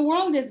way the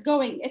world is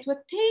going, it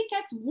would take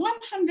us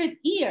 100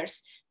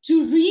 years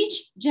to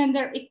reach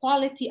gender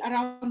equality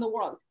around the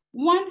world.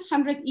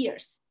 100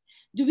 years.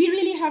 Do we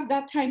really have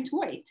that time to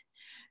wait?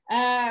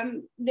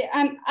 And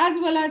as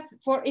well as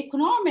for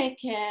economic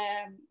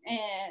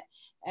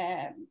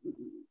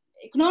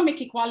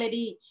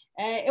equality,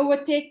 it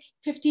would take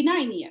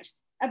 59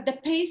 years at the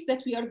pace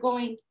that we are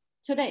going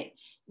today,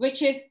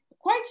 which is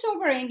quite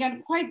sobering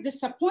and quite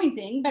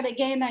disappointing. But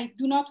again, I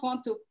do not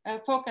want to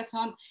focus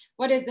on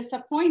what is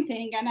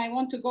disappointing, and I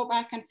want to go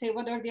back and say,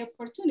 what are the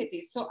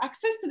opportunities? So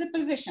access to the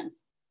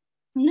positions.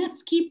 And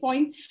that's key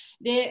point.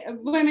 The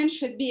women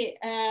should be,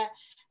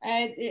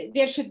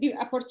 there should be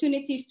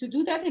opportunities to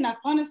do that. In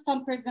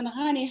Afghanistan, President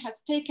Ghani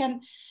has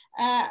taken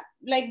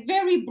like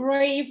very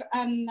brave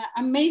and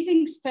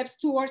amazing steps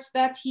towards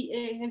that.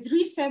 His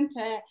recent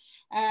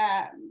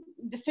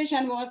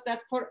decision was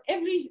that for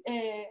every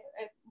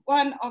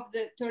one of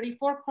the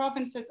 34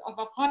 provinces of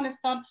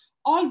Afghanistan,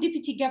 all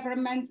deputy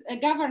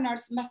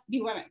governors must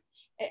be women.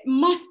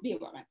 Must be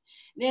women.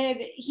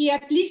 He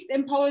at least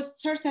imposed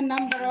certain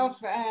number of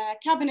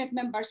cabinet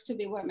members to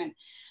be women.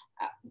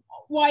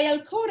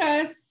 While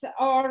quotas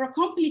are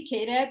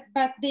complicated,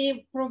 but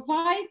they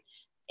provide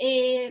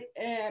a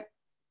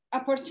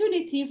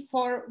opportunity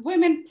for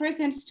women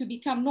presence to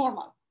become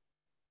normal.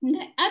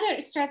 The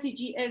other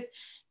strategy is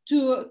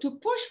to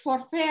push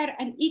for fair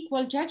and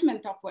equal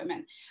judgment of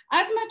women.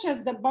 As much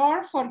as the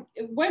bar for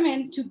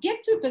women to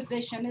get to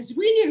position is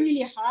really,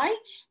 really high,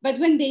 but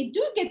when they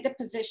do get the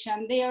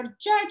position, they are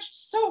judged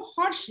so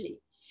harshly.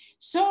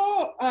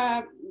 So,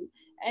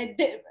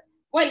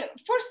 well,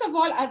 first of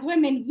all, as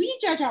women, we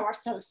judge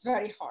ourselves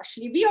very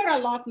harshly. We are a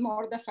lot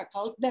more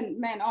difficult than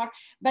men are,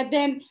 but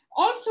then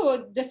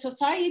also the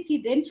society,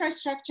 the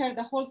infrastructure,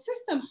 the whole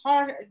system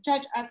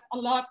judge us a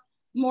lot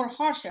more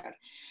harsher.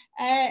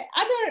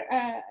 Other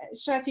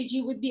strategy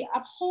would be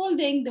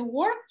upholding the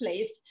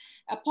workplace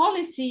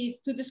policies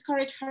to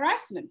discourage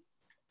harassment.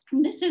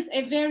 And this is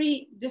a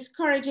very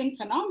discouraging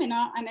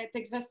phenomenon, and it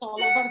exists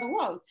all over the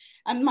world.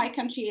 And my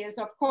country is,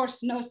 of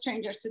course, no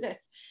stranger to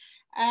this.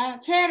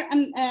 Fair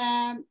and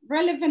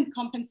relevant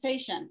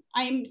compensation.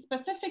 I'm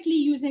specifically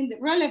using the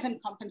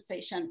relevant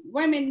compensation.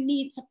 Women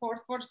need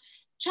support for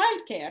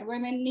childcare.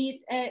 Women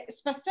need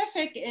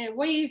specific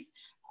ways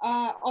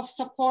of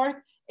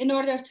support in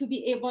order to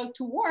be able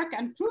to work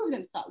and prove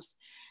themselves.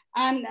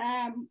 And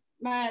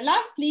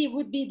lastly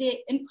would be the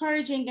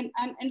encouraging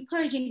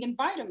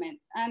environment.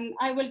 And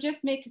I will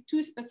just make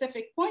two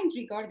specific points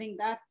regarding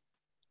that.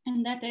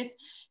 And that is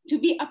to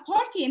be a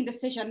party in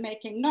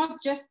decision-making,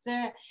 not just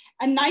a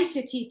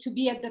nicety to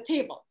be at the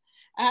table.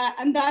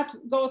 And that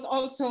goes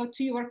also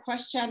to your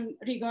question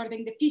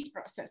regarding the peace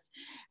process.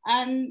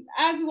 And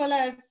as well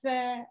as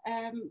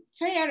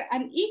fair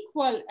and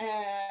equal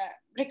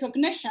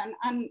recognition,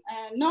 and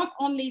not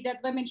only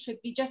that women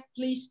should be just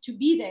pleased to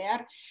be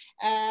there.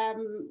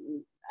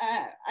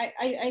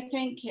 I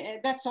think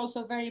that's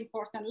also very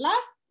important.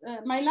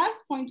 My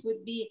last point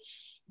would be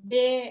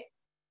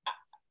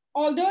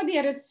although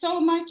there is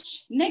so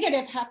much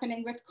negative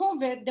happening with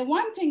COVID, the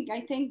one thing I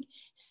think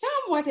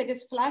somewhat it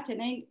is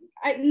flattening,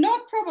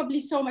 not probably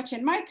so much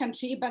in my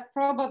country, but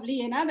probably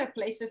in other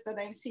places that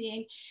I'm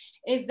seeing,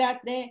 is that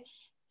the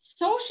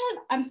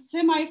social and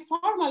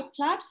semi-formal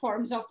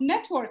platforms of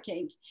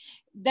networking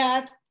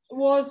that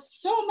was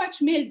so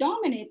much male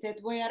dominated,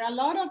 where a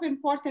lot of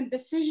important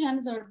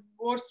decisions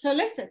were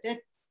solicited,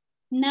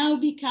 now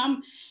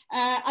become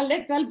a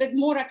little bit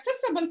more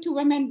accessible to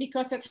women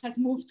because it has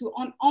moved to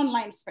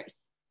online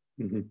space.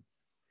 Mm-hmm.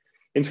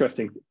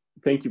 Interesting.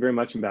 Thank you very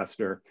much,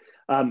 Ambassador.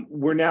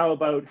 We're now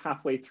about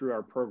halfway through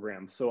our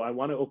program, so I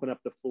want to open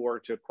up the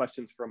floor to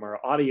questions from our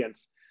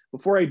audience.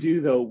 Before I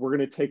do, though, we're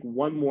going to take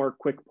one more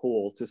quick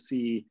poll to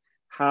see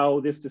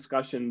how this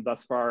discussion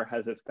thus far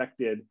has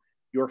affected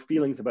your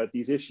feelings about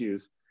these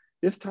issues.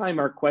 This time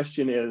our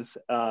question is,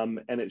 and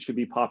it should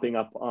be popping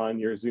up on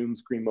your Zoom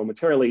screen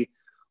momentarily,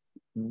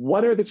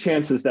 what are the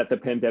chances that the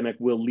pandemic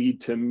will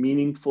lead to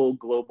meaningful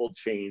global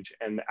change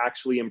and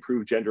actually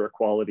improve gender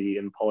equality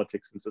in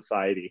politics and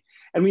society?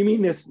 And we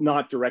mean this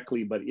not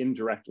directly, but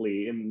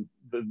indirectly in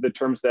the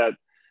terms that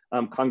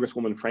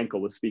Congresswoman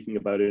Frankel was speaking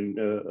about in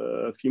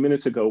a few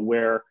minutes ago,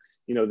 where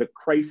the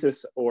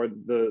crisis or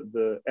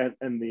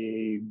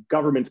the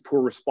government's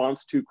poor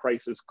response to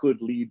crisis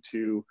could lead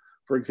to,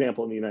 for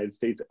example, in the United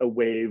States, a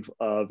wave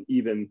of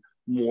even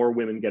more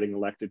women getting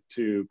elected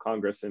to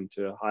Congress and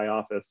to high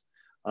office.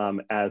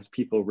 as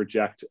people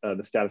reject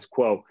the status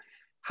quo.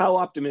 How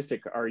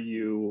optimistic are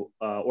you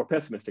or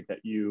pessimistic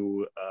that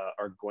you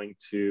are going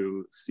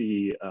to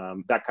see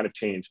that kind of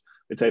change?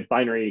 It's a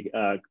binary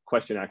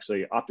question,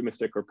 actually,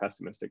 optimistic or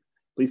pessimistic.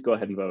 Please go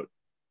ahead and vote.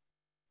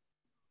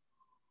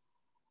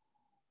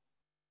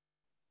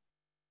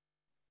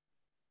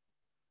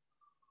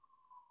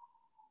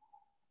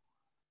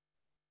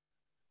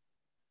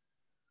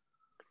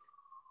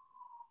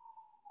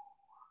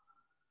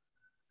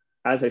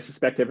 As I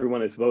suspect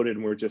everyone has voted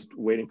and we're just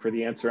waiting for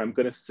the answer, I'm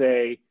going to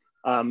say,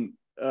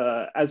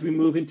 as we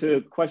move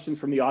into questions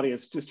from the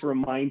audience, just to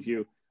remind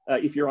you,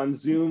 if you're on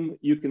Zoom,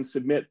 you can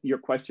submit your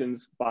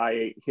questions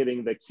by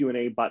hitting the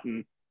Q&A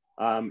button.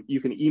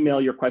 You can email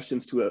your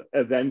questions to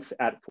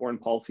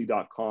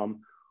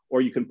events@foreignpolicy.com,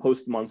 or you can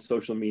post them on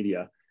social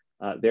media.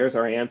 There's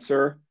our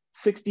answer.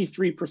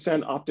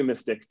 63%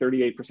 optimistic,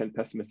 38%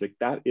 pessimistic.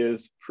 That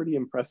is pretty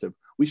impressive.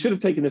 We should have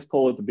taken this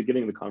poll at the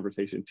beginning of the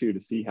conversation too, to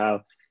see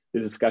how the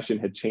discussion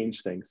had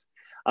changed things.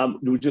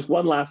 Just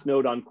one last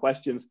note on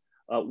questions.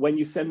 When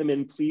you send them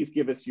in, please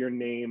give us your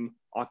name,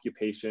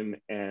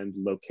 occupation, and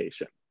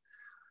location.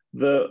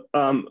 The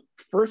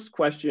first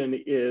question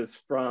is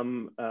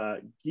from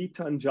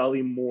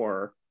Geetanjali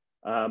Moore.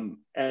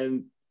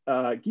 And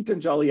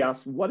Geetanjali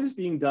asks, what is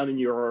being done in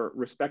your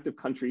respective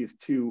countries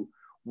to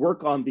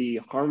work on the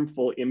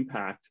harmful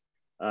impact,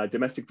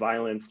 domestic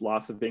violence,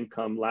 loss of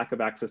income, lack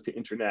of access to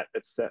internet,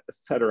 et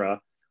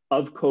cetera,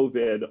 of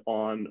COVID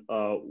on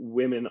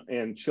women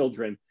and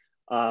children?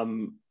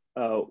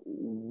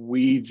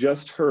 We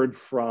just heard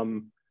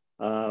from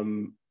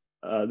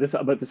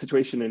about the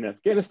situation in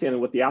Afghanistan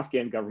and what the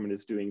Afghan government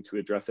is doing to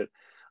address it.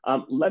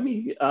 Let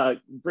me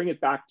bring it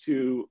back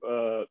to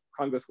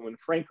Congresswoman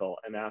Frankel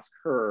and ask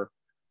her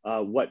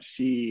what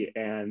she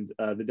and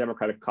the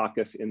Democratic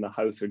caucus in the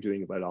House are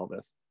doing about all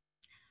this.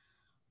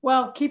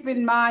 Well, keep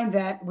in mind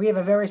that we have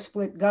a very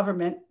split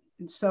government.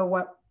 And so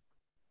what,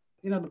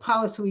 the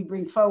policy we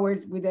bring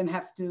forward, we then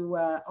have to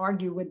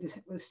argue with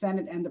the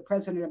Senate and the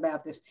president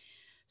about this.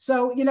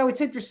 So,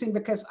 it's interesting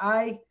because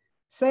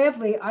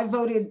sadly, I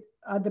voted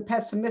the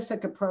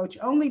pessimistic approach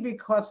only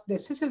because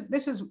this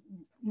is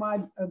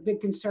my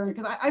big concern,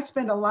 because I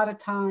spend a lot of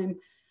time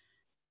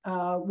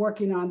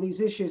working on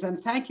these issues.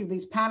 And thank you,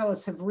 these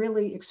panelists have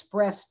really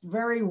expressed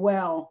very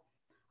well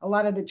a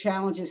lot of the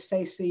challenges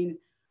facing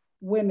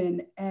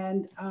women.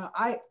 And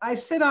I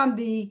sit on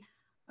the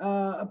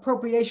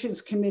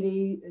Appropriations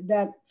Committee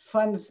that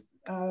funds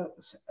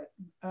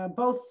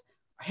both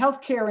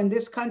healthcare in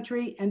this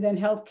country and then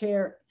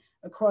healthcare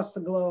across the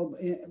globe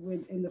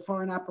in the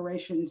Foreign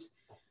Operations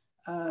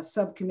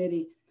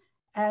Subcommittee.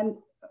 And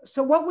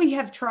so what we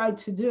have tried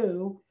to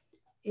do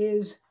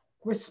is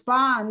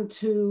respond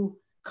to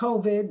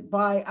COVID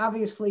by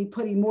obviously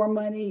putting more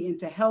money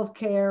into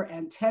healthcare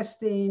and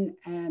testing,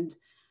 and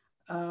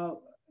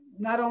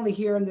not only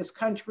here in this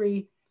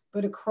country,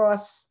 but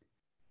across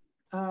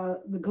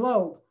the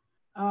globe.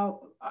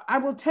 I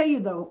will tell you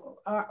though,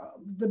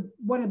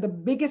 one of the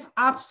biggest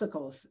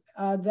obstacles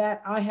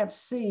that I have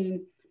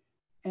seen,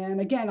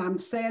 and again, I'm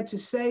sad to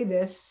say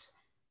this,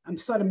 I'm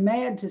sort of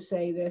mad to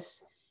say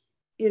this,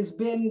 has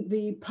been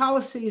the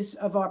policies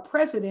of our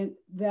president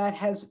that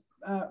has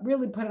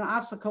really put an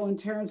obstacle in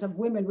terms of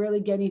women really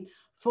getting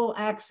full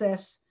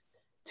access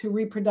to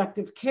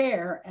reproductive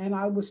care. And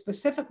I will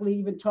specifically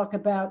even talk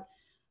about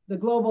the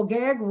global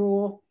gag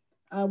rule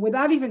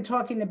without even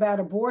talking about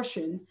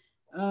abortion.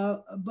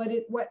 But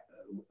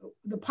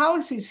the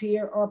policies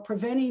here are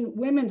preventing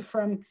women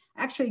from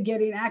actually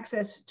getting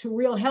access to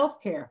real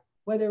health care,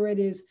 whether it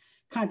is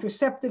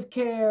contraceptive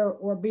care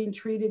or being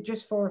treated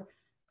just for,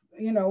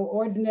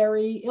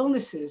 ordinary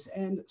illnesses.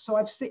 And so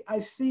I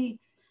see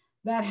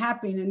that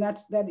happening, and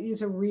that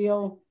is a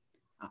real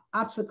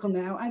obstacle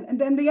now. And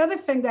then the other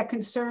thing that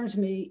concerns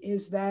me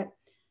is that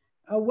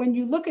when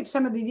you look at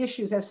some of the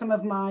issues that some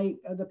of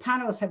the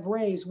panelists have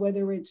raised,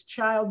 whether it's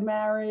child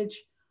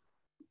marriage,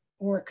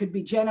 or it could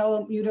be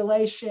genital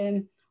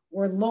mutilation,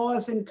 or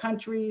laws in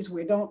countries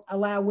where don't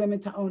allow women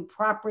to own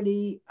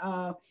property.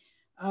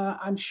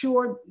 I'm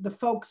sure the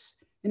folks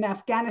in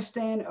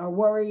Afghanistan are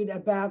worried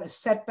about a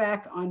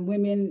setback on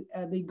women,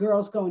 the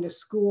girls going to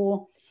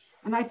school.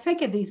 And I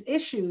think of these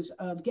issues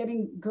of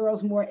getting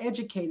girls more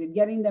educated,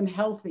 getting them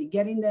healthy,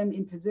 getting them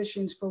in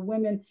positions for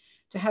women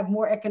to have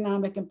more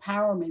economic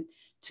empowerment,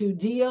 to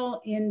deal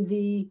in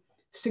the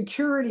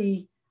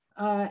security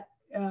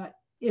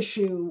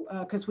issue,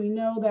 because we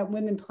know that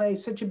women play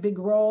such a big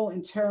role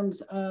in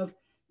terms of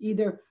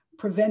either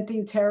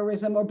preventing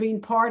terrorism or being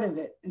part of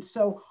it. And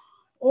so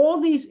all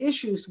these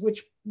issues,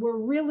 which were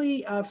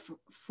really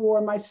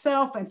for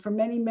myself and for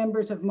many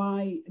members of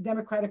my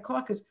Democratic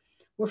caucus,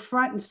 were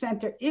front and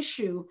center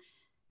issue,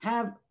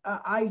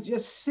 I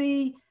just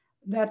see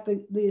that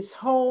this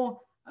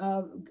whole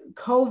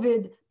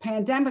COVID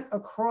pandemic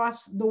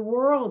across the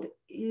world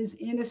is,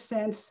 in a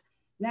sense,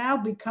 now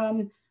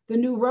become the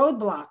new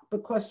roadblock,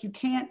 because you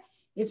can't,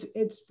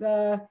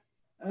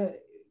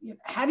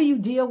 how do you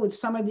deal with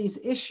some of these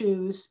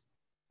issues,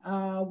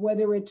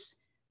 whether it's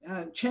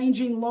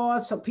changing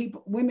laws so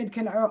women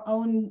can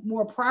own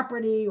more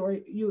property, or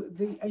you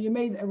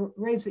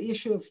raise the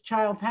issue of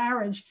child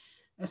marriage.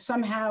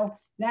 Somehow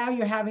now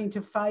you're having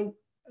to fight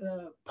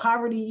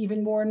poverty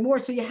even more and more.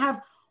 So you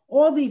have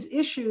all these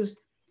issues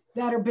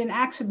that have been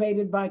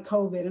exacerbated by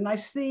COVID. And I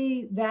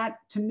see that,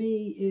 to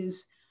me,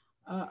 is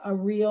a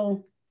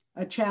real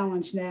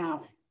challenge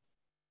now.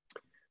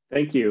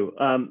 Thank you.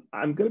 I'm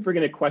going to bring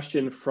in a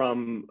question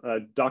from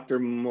Dr.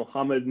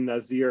 Mohammed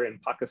Nazir in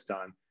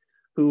Pakistan,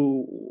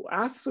 who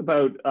asks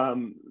about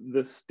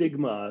the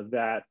stigma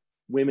that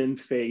women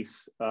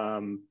face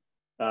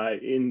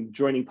in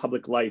joining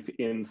public life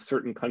in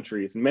certain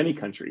countries, in many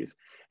countries,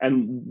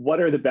 and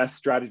what are the best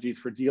strategies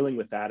for dealing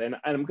with that? And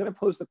I'm going to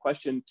pose the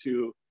question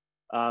to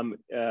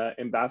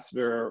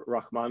Ambassador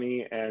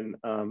Rahmani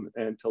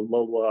and to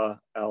Lola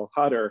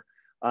Al-Hadar,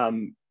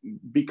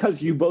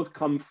 because you both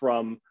come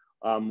from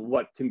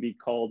what can be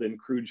called in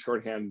crude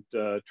shorthand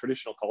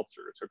traditional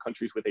cultures, or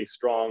countries with a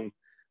strong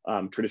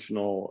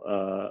traditional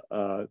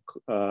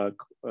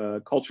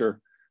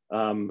culture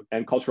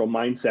and cultural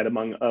mindset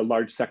among a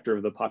large sector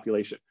of the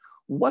population.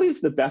 What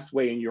is the best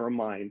way in your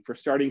mind for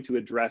starting to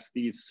address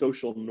these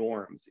social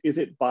norms? Is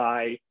it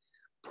by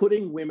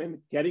putting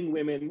women, getting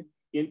women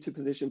into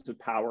positions of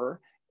power,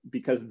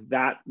 because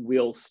that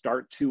will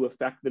start to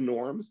affect the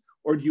norms?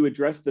 Or do you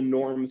address the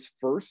norms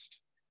first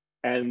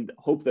and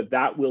hope that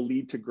that will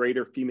lead to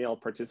greater female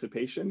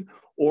participation?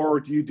 Or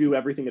do you do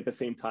everything at the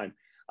same time?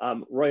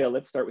 Roya,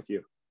 let's start with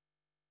you.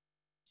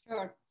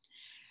 Sure.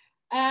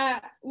 I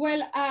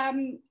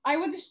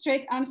would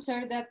straight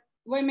answer that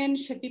women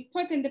should be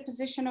put in the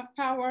position of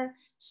power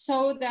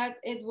so that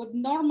it would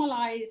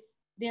normalize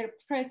their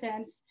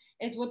presence.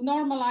 It would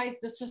normalize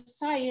the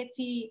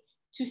society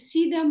to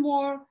see them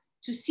more,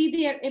 to see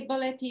their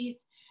abilities.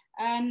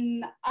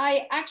 And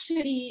I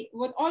actually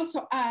would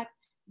also add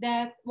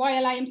that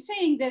while I am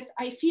saying this,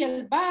 I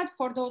feel bad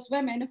for those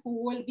women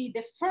who will be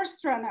the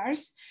first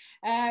runners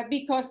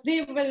because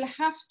they will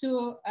have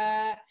to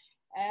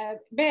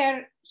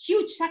bear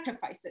huge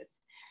sacrifices.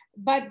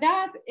 But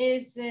that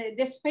is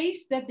the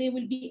space that they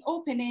will be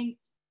opening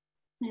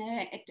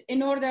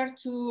in order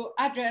to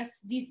address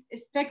this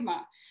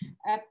stigma.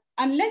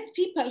 Unless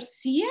people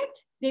see it,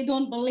 they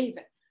don't believe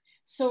it.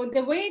 So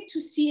the way to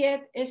see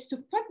it is to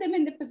put them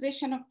in the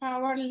position of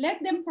power,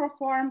 let them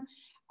perform,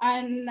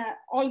 and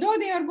although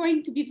they are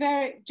going to be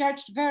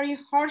judged very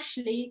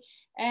harshly,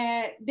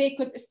 they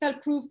could still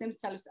prove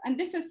themselves. And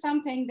this is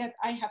something that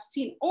I have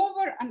seen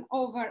over and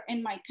over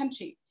in my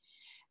country.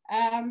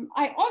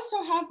 I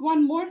also have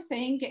one more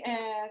thing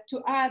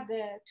to add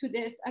to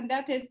this, and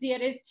that is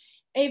there is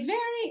a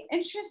very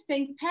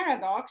interesting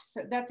paradox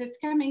that is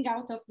coming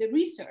out of the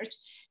research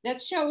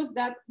that shows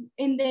that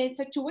in the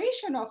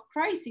situation of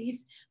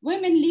crises,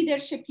 women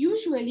leadership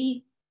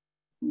usually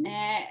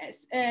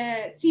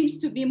seems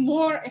to be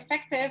more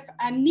effective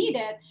and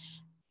needed.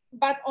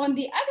 But on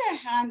the other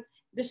hand,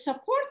 the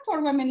support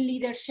for women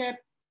leadership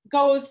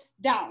goes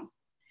down.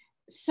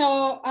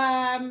 So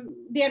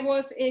there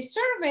was a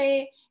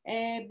survey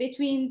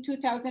between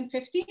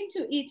 2015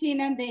 to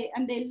 18, and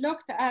they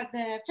looked at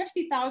the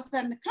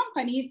 50,000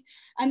 companies,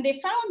 and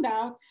they found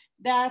out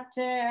that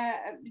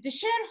the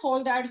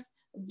shareholders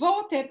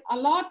voted a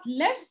lot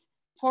less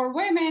for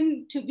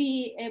women to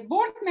be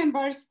board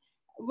members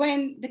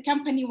when the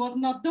company was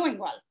not doing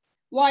well.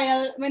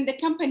 While when the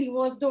company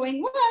was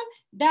doing well,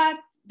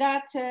 that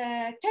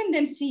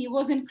tendency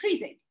was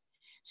increasing.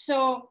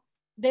 So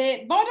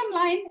the bottom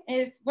line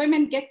is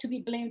women get to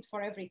be blamed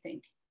for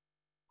everything.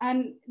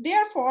 And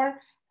therefore,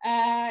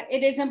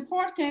 it is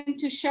important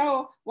to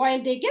show while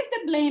they get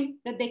the blame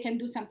that they can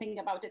do something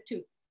about it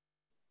too.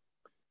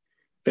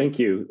 Thank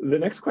you. The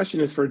next question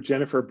is for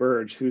Jennifer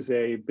Burge, who's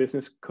a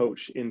business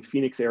coach in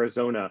Phoenix,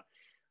 Arizona.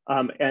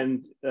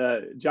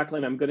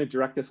 Jacqueline, I'm going to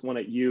direct this one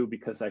at you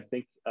because I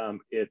think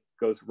it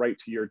goes right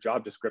to your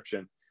job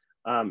description.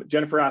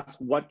 Jennifer asks,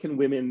 what can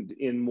women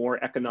in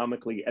more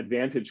economically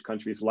advantaged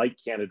countries like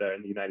Canada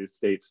and the United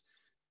States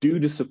do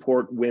to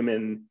support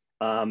women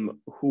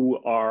who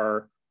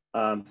are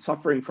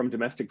suffering from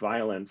domestic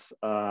violence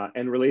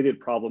and related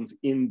problems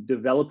in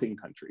developing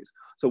countries?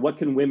 So what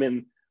can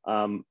women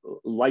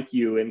like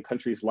you in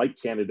countries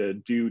like Canada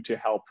do to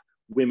help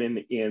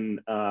women in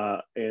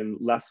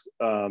less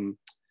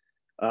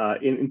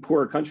in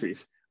poorer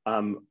countries,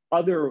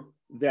 other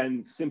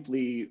than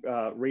simply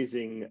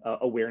raising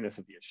awareness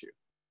of the issue?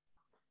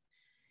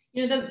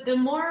 You know, the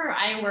more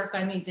I work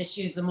on these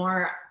issues, the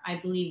more I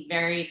believe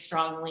very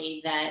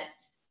strongly that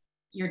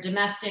your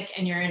domestic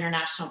and your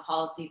international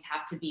policies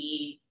have to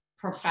be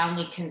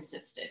profoundly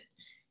consistent.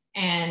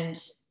 And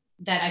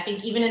that I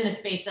think even in the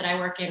space that I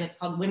work in, it's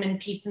called women,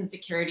 peace, and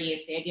security.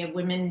 It's the idea of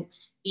women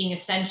being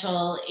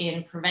essential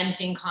in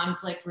preventing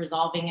conflict,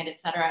 resolving it,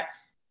 et cetera.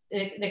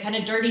 The kind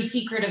of dirty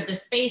secret of the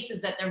space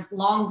is that there have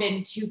long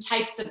been two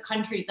types of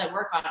countries that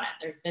work on it.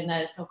 There's been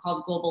the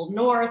so-called global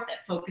north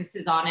that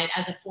focuses on it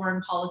as a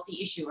foreign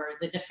policy issue or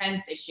as a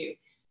defense issue.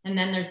 And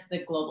then there's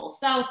the global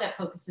south that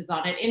focuses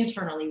on it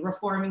internally,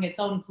 reforming its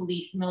own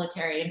police,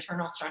 military,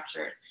 internal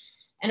structures.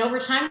 And over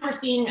time, we're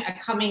seeing a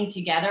coming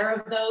together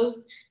of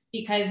those,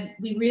 because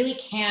we really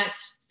can't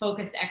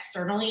focus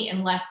externally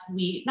unless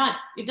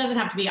it doesn't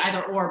have to be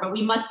either or, but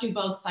we must do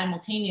both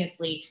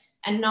simultaneously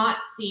and not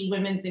see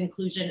women's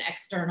inclusion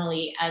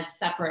externally as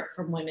separate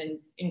from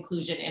women's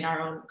inclusion in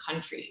our own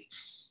countries.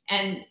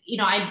 And,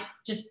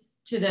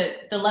 to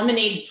the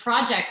Lemonade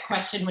Project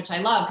question, which I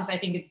love because I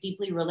think it's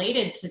deeply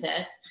related to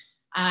this,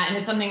 and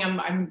it's something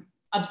I'm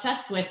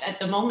obsessed with at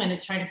the moment,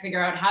 is trying to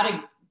figure out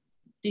how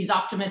these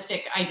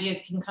optimistic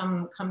ideas can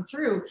come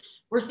through.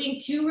 We're seeing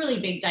two really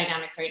big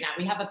dynamics right now.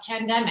 We have a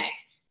pandemic,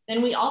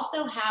 then we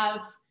also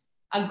have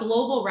a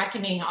global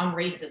reckoning on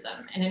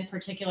racism, and in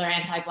particular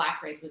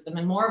anti-Black racism,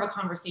 and more of a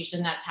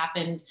conversation that's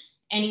happened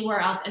anywhere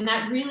else. And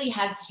that really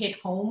has hit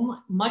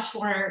home much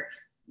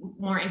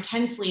more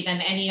intensely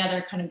than any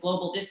other kind of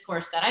global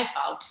discourse that I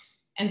felt.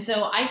 And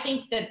so I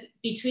think that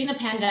between the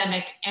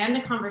pandemic and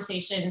the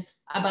conversation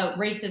about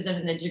racism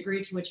and the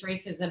degree to which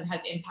racism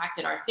has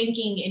impacted our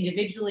thinking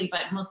individually,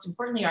 but most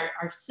importantly,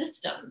 our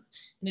systems,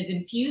 and is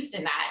infused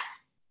in that,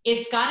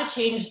 it's got to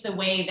change the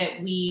way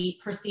that we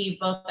perceive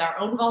both our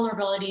own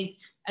vulnerabilities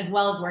as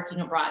well as working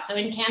abroad. So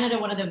in Canada,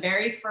 one of the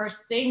very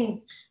first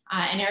things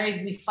and areas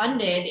we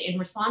funded in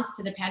response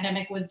to the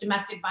pandemic was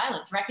domestic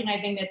violence,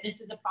 recognizing that this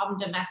is a problem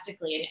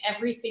domestically, and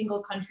every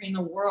single country in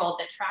the world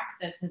that tracks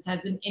this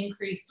has an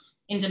increase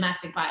in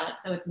domestic violence.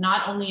 So it's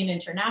not only an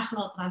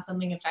international, it's not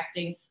something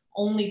affecting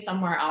only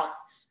somewhere else,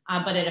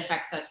 but it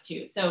affects us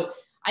too. So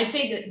I'd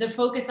say that the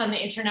focus on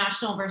the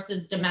international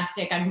versus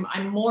domestic,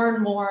 I'm more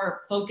and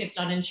more focused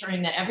on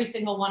ensuring that every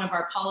single one of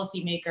our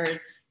policymakers,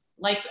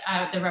 like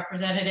the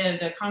representative,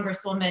 the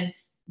congresswoman,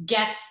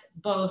 gets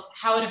both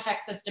how it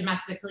affects us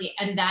domestically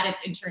and that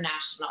it's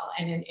international.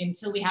 And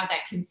until we have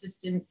that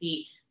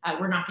consistency,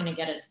 we're not going to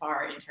get as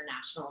far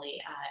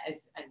internationally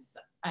as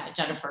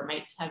Jennifer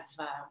might have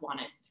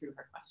wanted through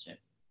her question.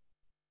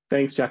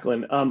 Thanks,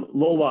 Jacqueline.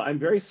 Lolwa, I'm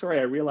very sorry.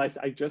 I realized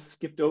I just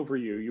skipped over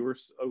you.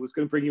 I was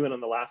going to bring you in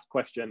on the last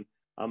question,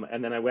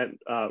 and then I went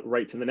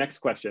right to the next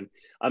question.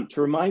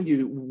 To remind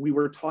you, we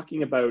were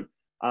talking about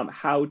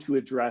how to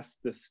address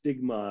the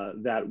stigma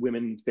that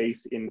women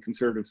face in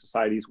conservative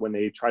societies when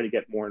they try to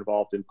get more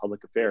involved in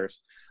public affairs,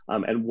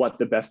 and what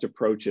the best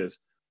approach is.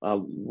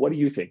 What do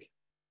you think?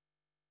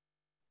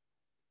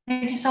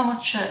 Thank you so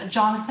much,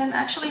 Jonathan.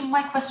 Actually,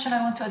 my question,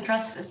 I want to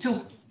address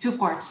two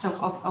parts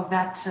of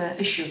that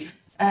issue.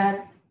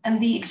 And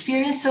the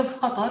experience of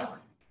Qatar,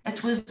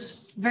 it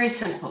was very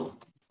simple.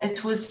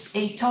 It was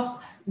a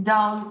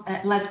top-down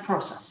led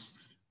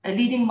process.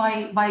 Leading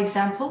by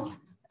example,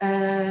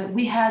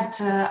 we had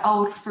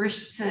our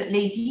First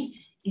Lady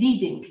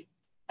leading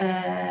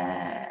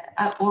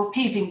or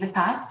paving the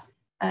path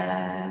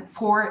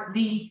for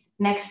the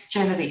next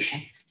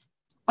generation.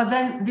 But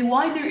then the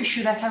wider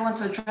issue that I want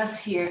to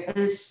address here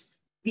is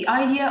the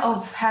idea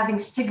of having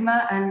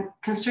stigma and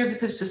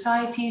conservative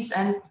societies.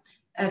 And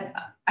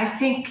I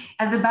think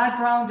at the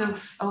background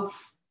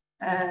of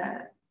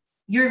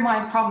your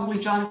mind, probably,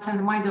 Jonathan,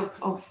 the mind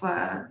of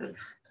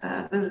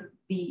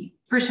the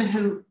person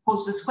who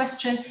posed this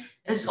question,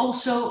 is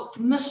also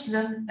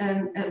Muslim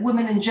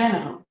women in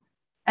general.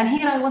 And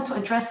here I want to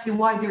address the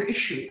wider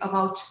issue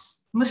about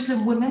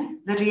Muslim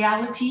women, the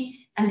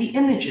reality and the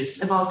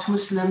images about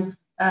Muslim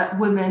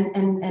women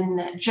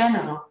in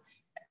general.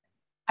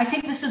 I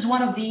think this is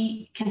one of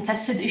the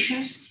contested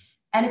issues,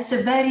 and it's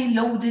a very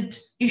loaded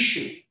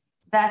issue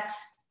that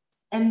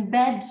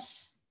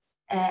embeds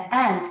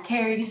and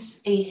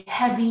carries a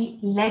heavy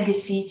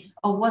legacy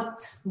of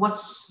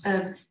what's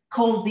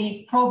called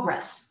the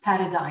progress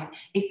paradigm,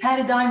 a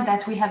paradigm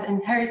that we have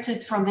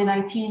inherited from the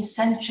 19th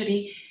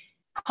century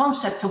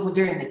concept of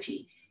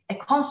modernity, a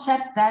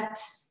concept that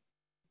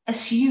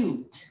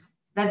assumed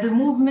that the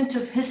movement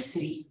of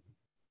history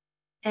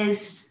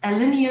is a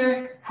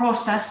linear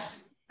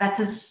process that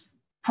is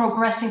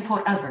progressing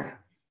forever.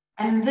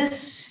 And in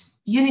this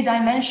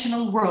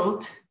unidimensional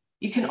world,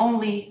 you can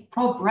only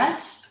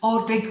progress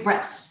or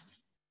regress,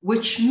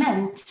 which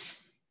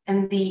meant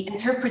in the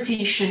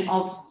interpretation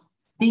of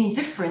being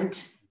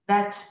different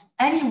that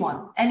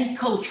anyone, any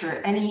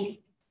culture,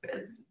 any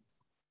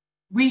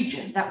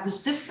region that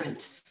was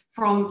different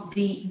from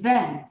the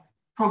then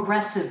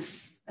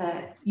progressive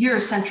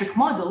Eurocentric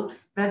model,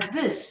 that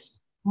this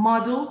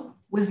model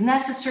was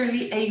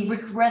necessarily a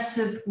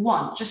regressive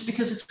one, just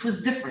because it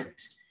was different.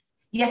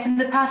 Yet in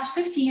the past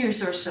 50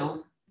 years or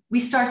so,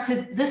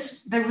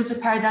 there was a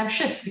paradigm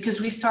shift because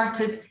we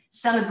started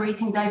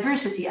celebrating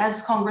diversity,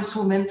 as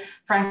Congresswoman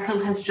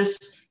Frankel has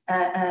just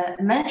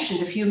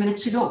mentioned a few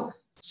minutes ago.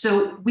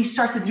 So we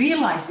started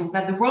realizing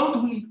that the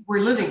world we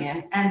were living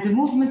in and the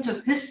movement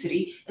of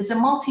history is a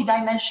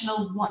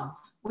multidimensional one,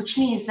 which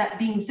means that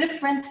being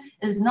different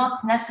is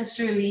not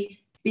necessarily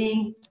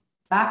being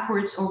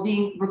backwards or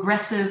being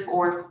regressive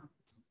or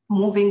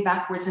moving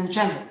backwards in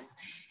general.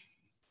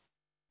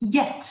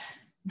 Yet,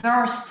 there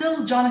are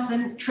still,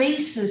 Jonathan,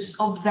 traces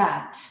of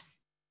that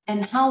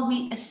in how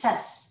we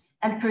assess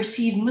and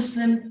perceive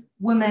Muslim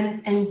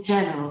women in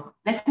general.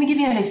 Let me give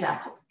you an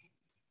example.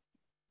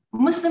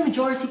 Muslim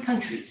majority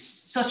countries,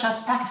 such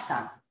as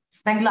Pakistan,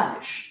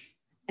 Bangladesh,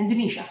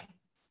 Indonesia,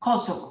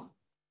 Kosovo,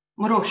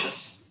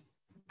 Mauritius,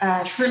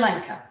 Sri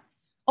Lanka,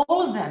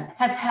 all of them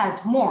have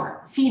had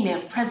more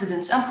female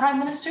presidents and prime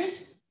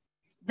ministers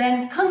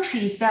than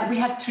countries that we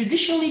have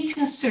traditionally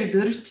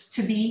considered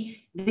to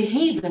be the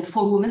haven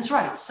for women's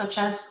rights, such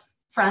as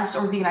France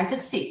or the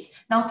United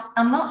States. Now,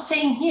 I'm not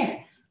saying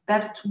here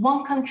that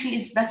one country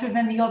is better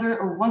than the other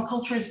or one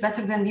culture is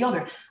better than the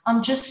other.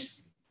 I'm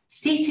just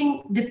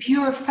stating the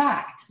pure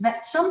fact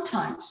that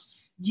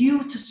sometimes,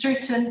 due to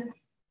certain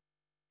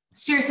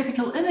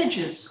stereotypical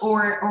images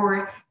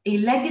or a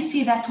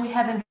legacy that we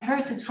have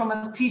inherited from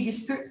a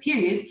previous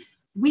period,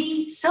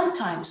 we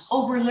sometimes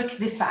overlook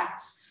the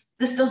facts.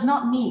 This does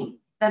not mean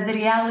that the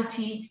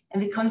reality in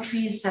the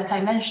countries that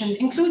I mentioned,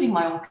 including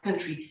my own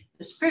country,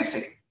 is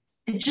perfect.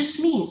 It just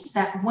means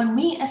that when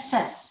we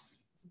assess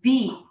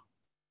the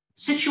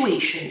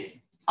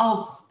situation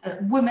of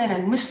women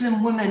and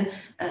Muslim women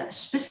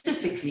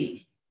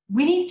specifically,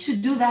 we need to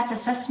do that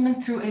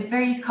assessment through a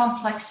very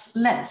complex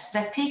lens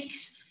that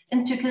takes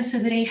into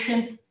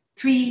consideration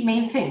three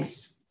main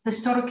things: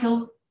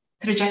 historical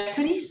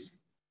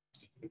trajectories,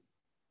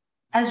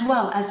 as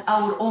well as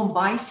our own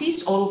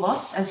biases. All of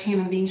us as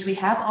human beings, we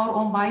have our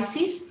own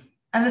biases.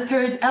 And the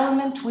third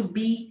element would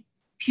be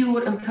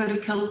pure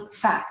empirical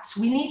facts.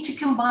 We need to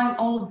combine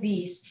all of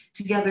these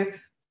together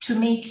to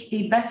make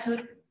a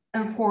better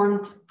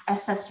informed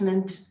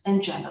assessment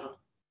in general.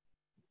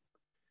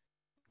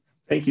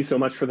 Thank you so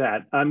much for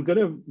that. I'm going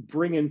to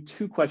bring in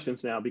two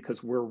questions now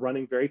because we're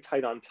running very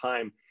tight on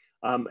time.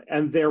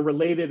 And they're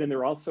related, and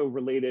they're also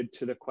related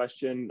to the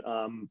question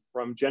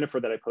from Jennifer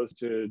that I posed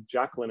to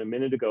Jacqueline a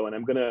minute ago. And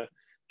I'm going to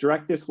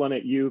direct this one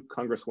at you,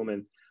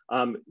 Congresswoman.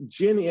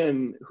 Jin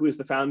In, who is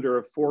the founder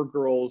of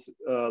 4Girls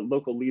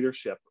Local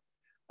Leadership,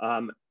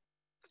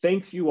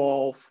 thanks you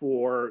all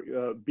for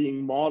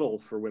being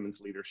models for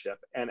women's leadership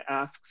and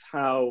asks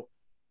how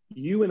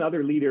you and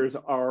other leaders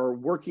are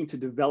working to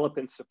develop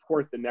and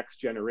support the next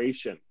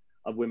generation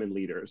of women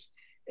leaders.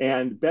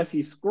 And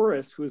Bessie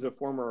Skouras, who is a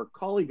former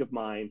colleague of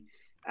mine,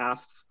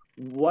 asks,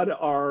 what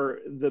are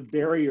the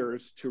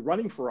barriers to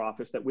running for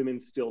office that women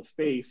still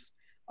face,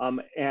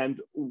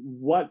 and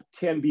what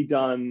can be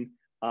done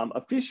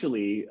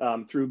officially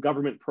through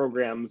government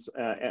programs,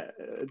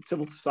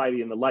 civil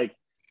society and the like,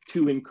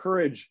 to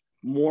encourage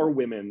more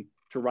women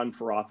to run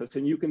for office?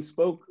 And you can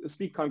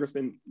speak,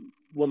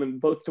 Congresswoman,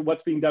 both to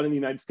what's being done in the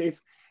United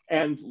States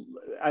and,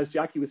 as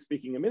Jackie was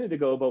speaking a minute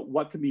ago, about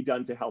what can be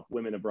done to help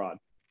women abroad.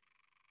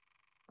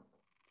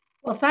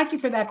 Well, thank you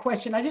for that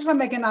question. I just want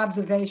to make an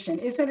observation.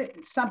 Isn't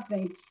it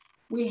something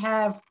we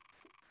have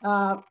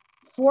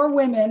 4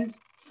 women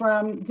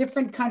from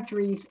different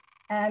countries,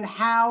 and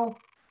how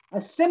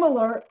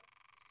similar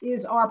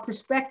is our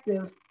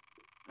perspective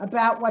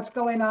about what's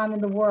going on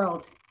in the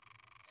world?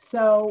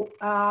 So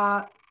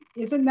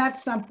isn't that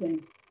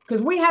something?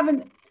 Because we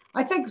haven't,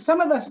 I think some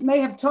of us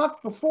may have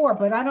talked before,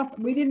 but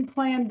we didn't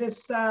plan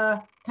this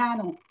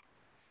panel.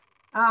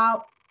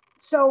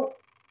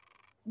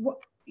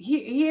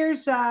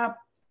 Here's,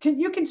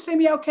 you can see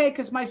me okay?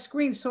 Because my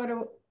screen sort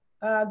of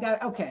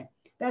got, okay,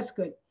 that's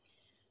good.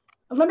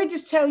 Let me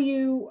just tell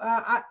you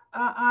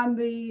on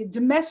the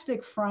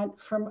domestic front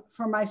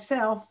for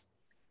myself,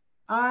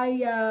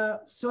 I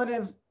sort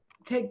of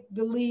take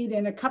the lead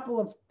in a couple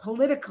of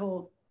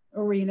political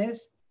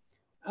arenas.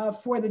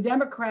 For the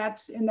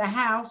Democrats in the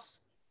House,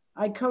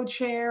 I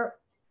co-chair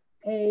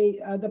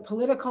the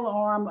political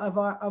arm of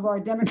our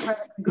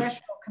Democratic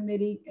Congressional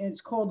Committee.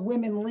 It's called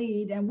Women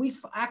Lead, and we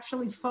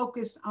actually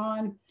focus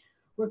on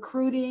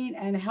recruiting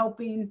and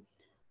helping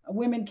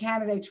women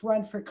candidates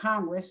run for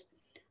Congress.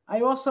 I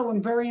also am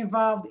very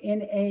involved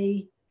in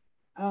a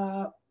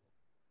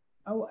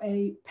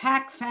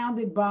PAC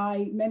founded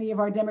by many of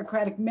our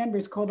Democratic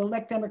members called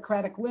Elect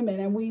Democratic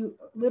Women, and we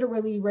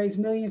literally raise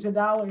millions of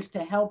dollars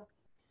to help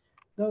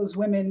those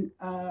women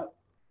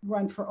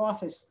run for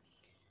office.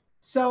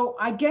 So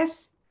I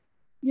guess,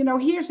 you know,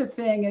 here's the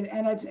thing,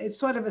 and it's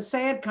sort of a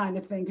sad kind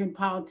of thing in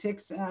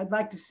politics. I'd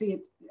like to see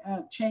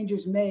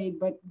changes made,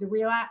 but the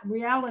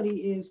reality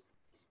is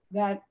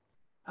that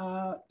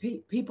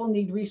people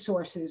need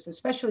resources,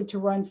 especially to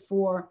run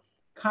for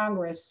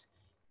Congress.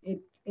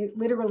 It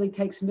literally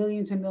takes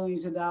millions and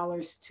millions of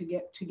dollars to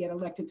get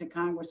elected to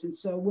Congress, and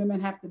so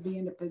women have to be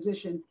in a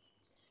position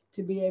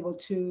to be able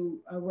to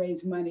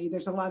raise money.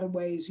 There's a lot of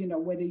ways, you know,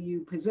 whether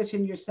you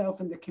position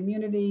yourself in the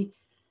community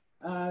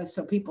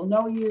so people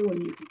know you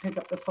and you can pick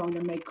up the phone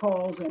and make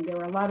calls. And there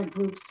are a lot of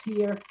groups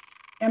here.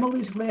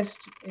 Emily's List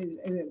is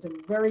a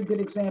very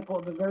good example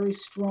of a very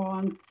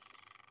strong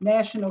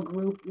national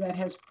group that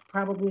has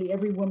probably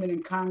every woman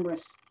in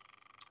Congress,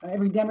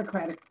 every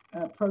Democratic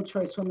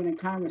pro-choice woman in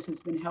Congress has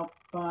been helped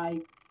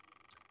by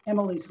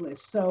Emily's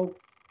List. So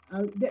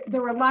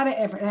there are a lot of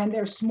effort, and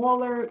there are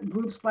smaller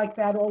groups like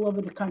that all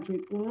over the country.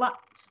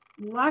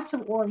 Lots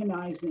of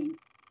organizing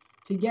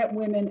to get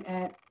women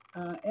at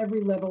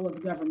every level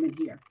of government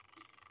here.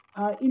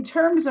 In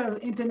terms of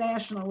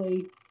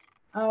internationally,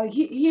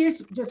 here's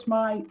just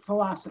my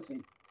philosophy.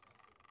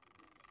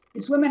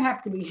 Is women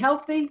have to be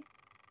healthy,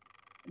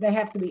 they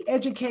have to be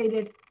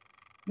educated,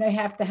 they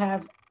have to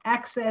have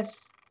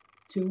access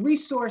to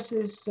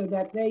resources so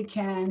that they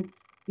can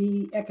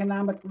be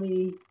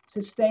economically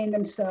sustain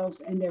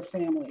themselves and their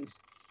families.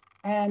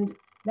 And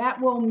that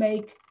will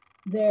make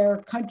their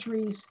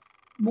countries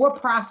more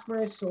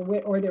prosperous,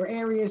 or their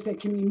areas that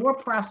can be more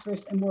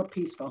prosperous and more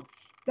peaceful.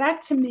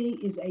 That to me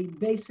is a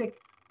basic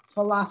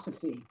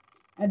philosophy.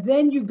 And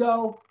then you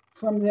go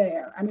from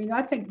there. I mean,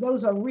 I think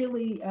those are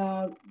really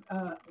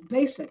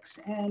basics.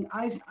 And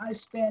I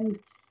spend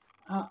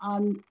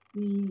on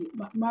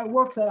my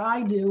work that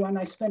I do, and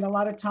I spend a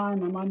lot of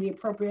time, I'm on the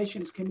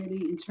Appropriations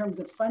Committee in terms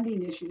of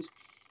funding issues,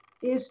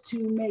 is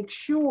to make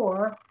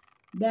sure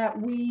that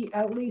we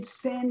at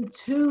least send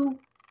to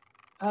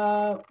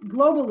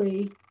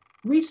globally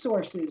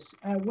resources,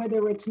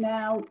 whether it's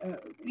now,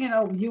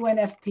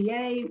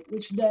 UNFPA,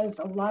 which does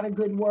a lot of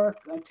good work.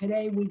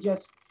 Today,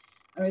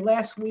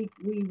 last week,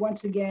 we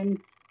once again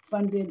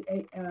funded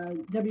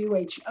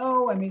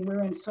WHO. I mean,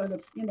 we're in sort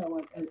of,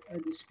 a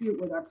dispute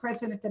with our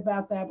president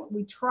about that, but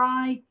we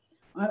try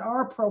on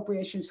our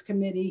Appropriations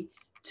Committee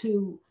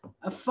to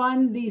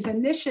fund these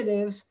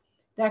initiatives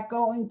that are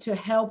going to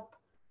help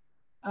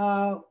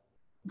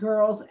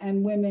girls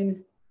and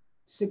women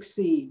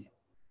succeed.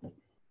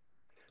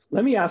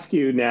 Let me ask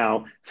you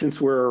now,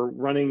 since we're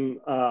running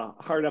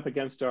hard up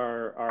against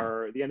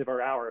the end of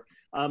our hour,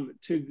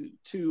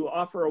 to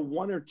offer a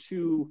 1 or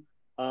 2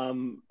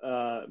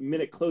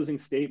 minute closing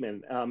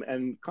statement.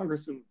 And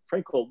Congressman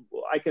Frankel,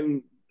 I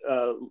can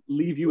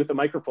leave you with the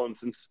microphone,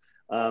 since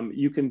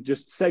you can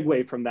just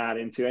segue from that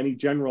into any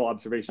general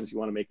observations you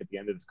want to make at the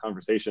end of this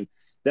conversation.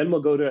 Then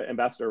we'll go to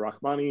Ambassador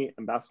Rahmani,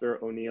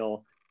 Ambassador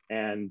O'Neill,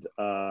 and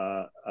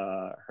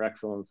Her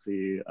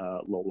Excellency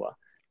Lola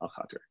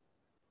Al-Khater.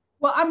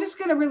 Well, I'm just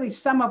going to really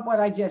sum up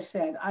what I just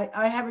said.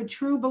 I have a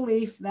true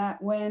belief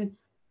that when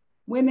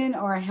women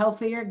are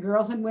healthier,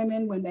 girls and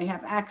women, when they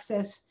have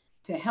access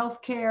to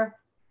health care,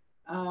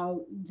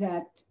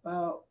 that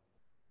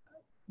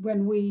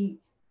when we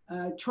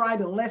try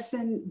to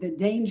lessen the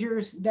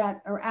dangers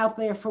that are out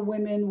there for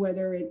women,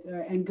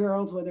 and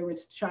girls, whether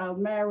it's child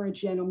marriage,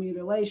 genital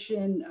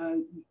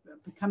mutilation,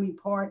 becoming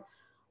part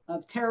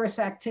of terrorist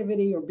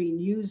activity or being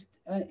used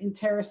in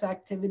terrorist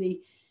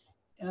activity,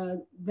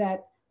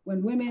 that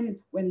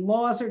when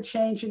laws are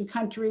changed in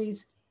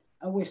countries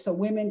so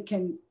women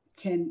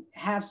can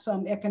have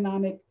some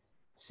economic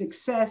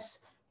success,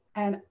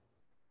 and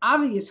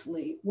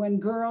obviously when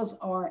girls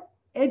are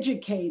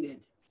educated,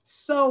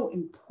 so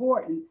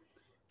important,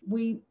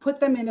 we put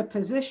them in a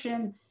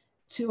position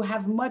to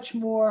have much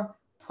more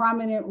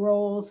prominent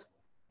roles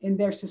in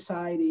their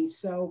society.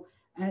 So,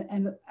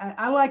 and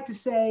I like to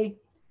say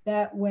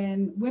that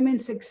when women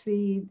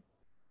succeed,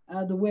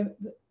 the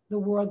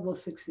world will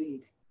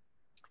succeed.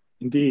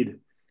 Indeed.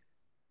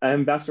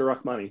 Ambassador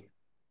Rahmani.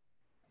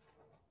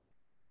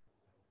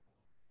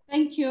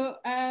 Thank you.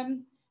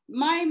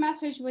 My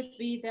message would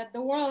be that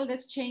the world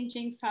is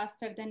changing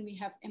faster than we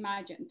have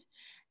imagined.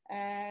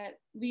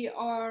 We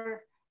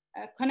are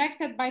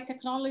connected by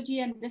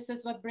technology, and this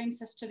is what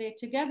brings us today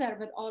together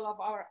with all of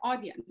our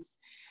audience.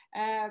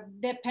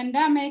 The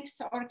pandemics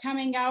are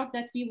coming out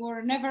that we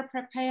were never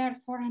prepared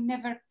for and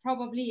never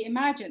probably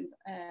imagined.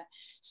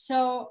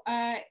 So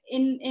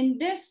in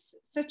this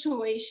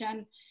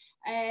situation,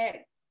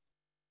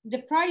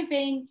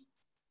 depriving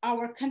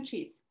our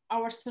countries,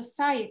 our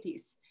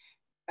societies,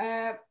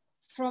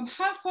 from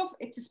half of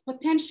its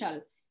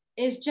potential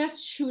is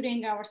just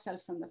shooting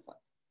ourselves in the foot.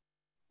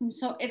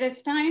 So it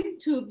is time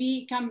to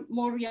become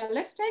more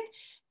realistic,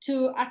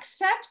 to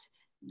accept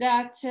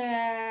that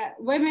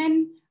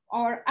women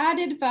are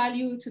added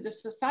value to the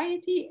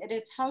society. It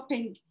is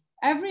helping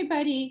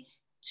everybody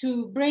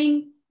to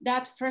bring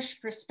that fresh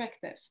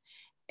perspective.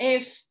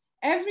 If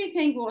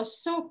everything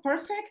was so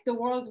perfect, the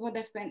world would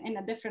have been in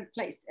a different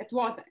place. It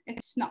wasn't,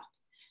 it's not.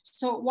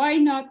 So why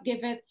not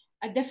give it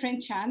a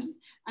different chance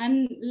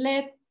and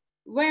let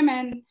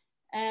women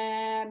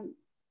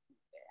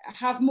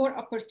have more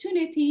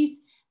opportunities,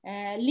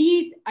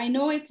 lead. I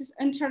know it is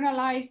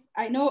internalized.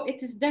 I know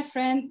it is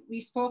different.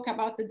 We spoke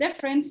about the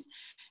difference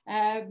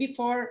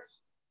before,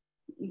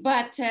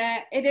 but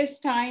it is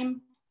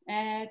time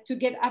to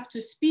get up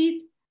to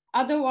speed.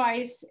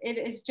 Otherwise, it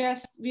is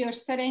just, we are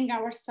setting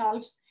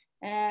ourselves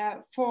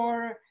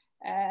for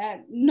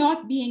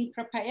not being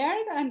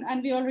prepared.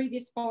 And we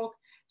already spoke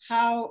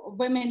how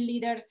women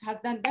leaders has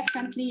done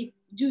differently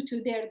due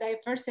to their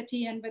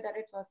diversity, and whether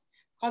it was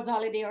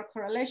causality or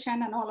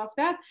correlation and all of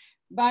that.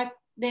 But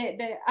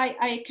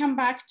I come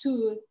back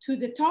to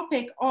the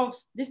topic of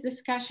this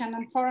discussion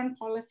on foreign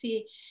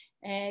policy,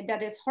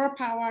 that is her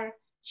power,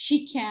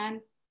 she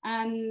can,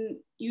 and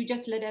you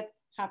just let it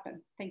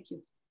happen. Thank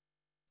you.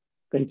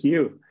 Thank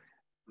you.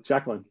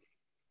 Jacqueline.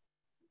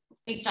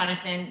 Thanks,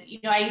 Jonathan. You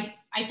know, I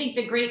think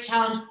the great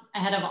challenge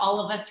ahead of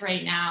all of us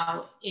right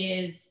now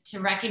is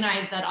to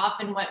recognize that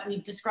often what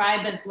we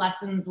describe as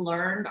lessons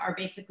learned are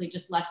basically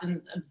just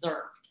lessons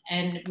observed.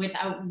 And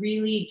without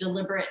really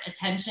deliberate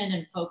attention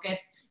and focus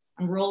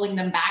on rolling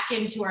them back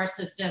into our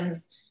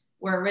systems,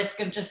 we're at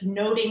risk of just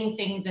noting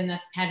things in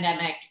this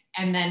pandemic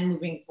and then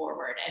moving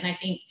forward. And I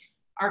think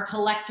our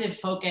collective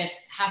focus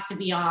has to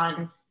be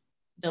on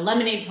the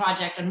Lemonade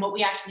Project and what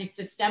we actually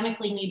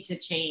systemically need to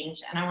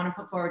change. And I want to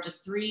put forward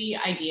just 3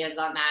 ideas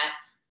on that.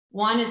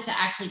 One is to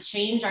actually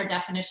change our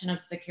definition of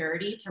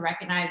security, to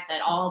recognize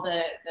that all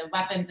the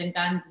weapons and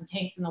guns and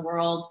tanks in the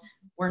world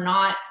were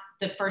not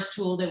the first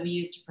tool that we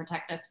use to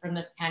protect us from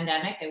this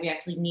pandemic, that we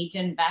actually need to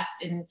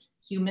invest in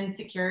human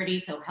security,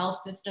 so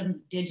health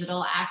systems,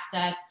 digital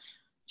access,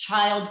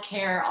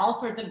 childcare, all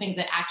sorts of things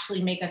that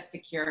actually make us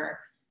secure.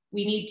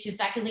 We need to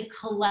secondly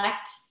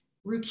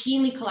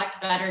routinely collect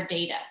better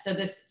data. So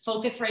this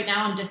focus right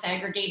now on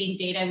disaggregating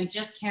data, we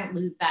just can't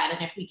lose that.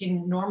 And if we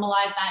can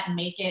normalize that and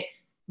make it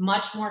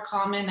much more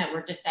common that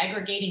we're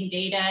disaggregating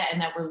data and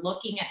that we're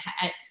looking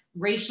at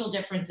racial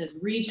differences,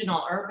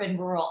 regional, urban,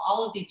 rural,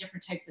 all of these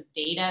different types of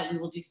data, we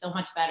will do so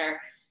much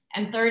better.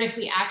 And third, if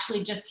we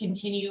actually just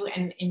continue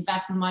and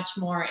invest much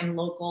more in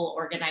local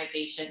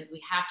organizations,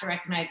 we have to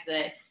recognize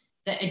that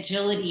the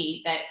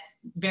agility that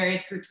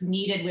various groups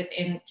needed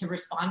within to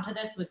respond to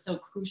this was so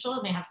crucial,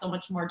 and they have so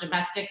much more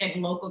domestic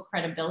and local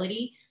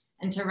credibility,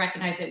 and to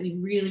recognize that we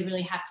really,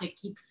 really have to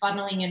keep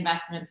funneling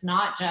investments,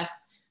 not just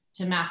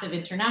to massive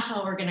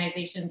international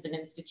organizations and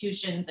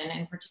institutions, and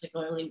in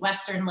particularly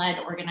Western-led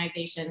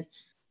organizations,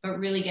 but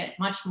really get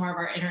much more of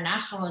our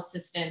international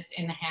assistance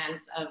in the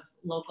hands of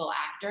local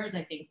actors.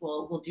 I think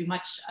we'll do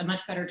a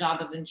much better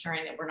job of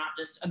ensuring that we're not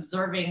just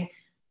observing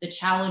the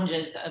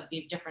challenges of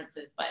these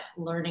differences, but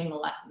learning the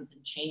lessons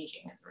and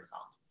changing as a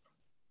result.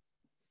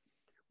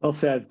 Well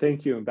said.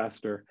 Thank you,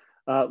 Ambassador.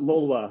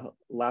 Lola,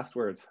 last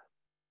words.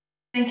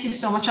 Thank you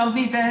so much. I'll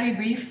be very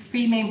brief,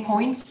 3 main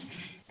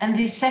points. And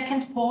the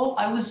second poll,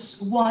 I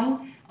was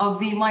one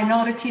of the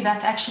minority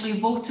that actually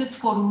voted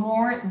for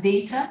more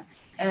data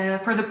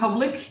for the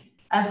public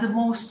as the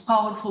most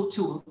powerful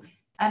tool.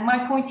 And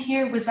my point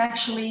here was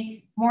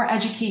actually more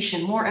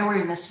education, more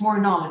awareness, more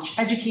knowledge,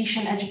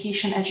 education,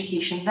 education,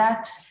 education.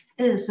 That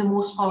is the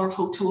most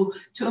powerful tool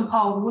to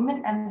empower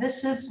women. And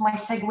this is my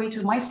segue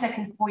to my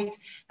second point,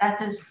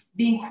 that is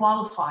being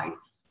qualified.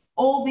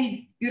 All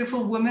the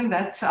beautiful women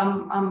that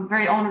I'm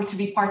very honored to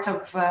be part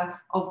of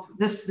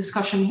this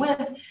discussion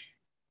with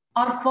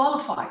are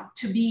qualified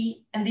to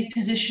be in the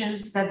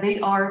positions that they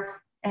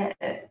are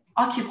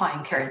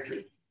occupying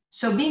currently.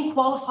 So being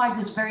qualified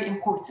is very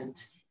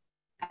important.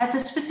 At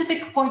a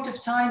specific point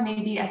of time,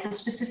 maybe at a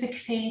specific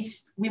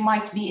phase, we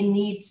might be in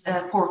need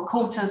for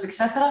quotas,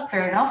 etc.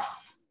 Fair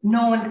enough,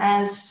 known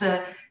as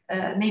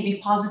maybe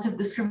positive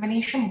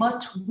discrimination,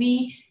 but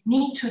we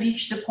need to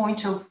reach the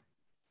point of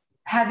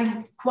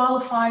having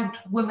qualified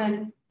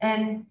women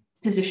in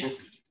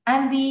positions.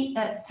 And the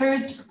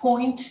third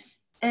point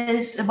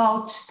is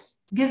about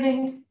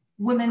giving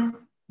women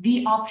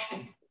the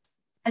option.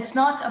 It's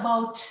not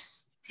about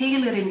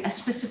tailoring a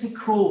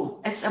specific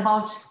role. It's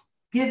about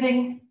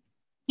giving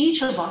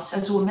each of us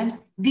as women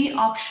the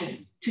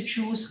option to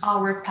choose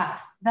our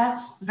path.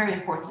 That's very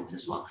important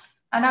as well.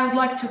 And I would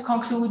like to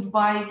conclude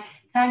by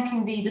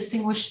thanking the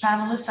distinguished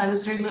panelists. I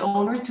was really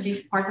honored to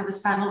be part of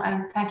this panel,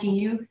 and thanking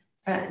you,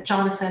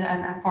 Jonathan,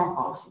 and Foreign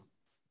Policy.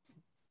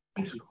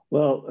 Thank you.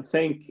 Well,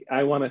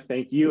 I want to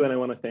thank you, and I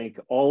want to thank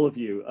all of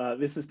you.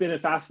 This has been a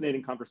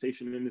fascinating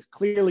conversation, and is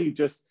clearly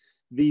just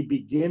the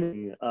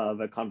beginning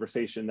of a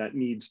conversation that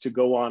needs to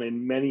go on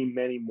in many,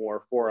 many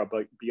more fora,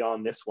 but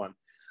beyond this one.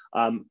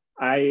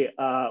 I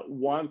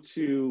want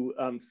to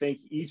thank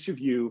each of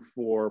you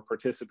for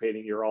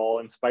participating. You're all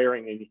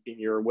inspiring in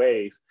your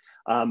ways.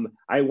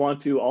 I want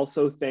to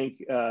also thank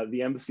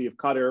the Embassy of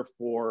Qatar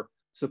for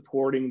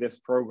supporting this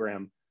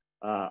program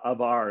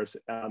of ours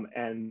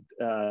and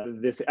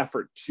this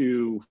effort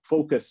to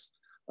focus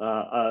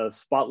a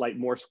spotlight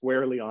more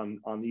squarely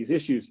on these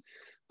issues.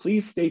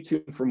 Please stay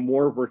tuned for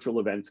more virtual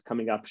events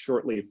coming up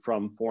shortly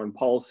from Foreign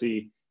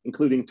Policy,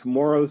 including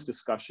tomorrow's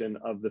discussion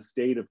of the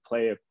state of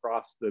play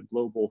across the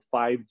global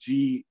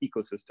 5G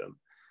ecosystem.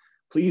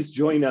 Please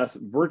join us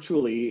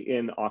virtually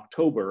in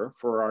October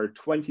for our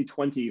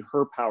 2020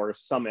 Her Power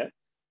Summit.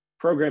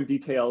 Program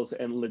details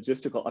and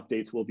logistical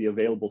updates will be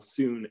available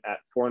soon at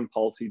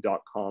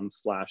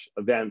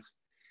foreignpolicy.com/events.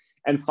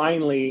 And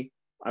finally,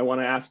 I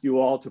want to ask you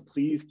all to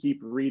please keep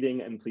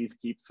reading and please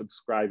keep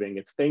subscribing.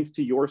 It's thanks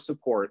to your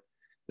support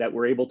that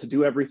we're able to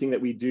do everything that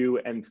we do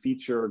and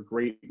feature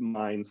great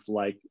minds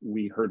like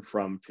we heard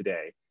from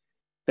today.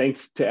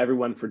 Thanks to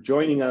everyone for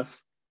joining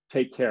us.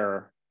 Take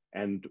care,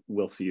 and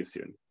we'll see you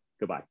soon.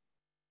 Goodbye.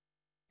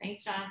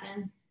 Thanks,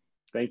 Jonathan.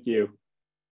 Thank you.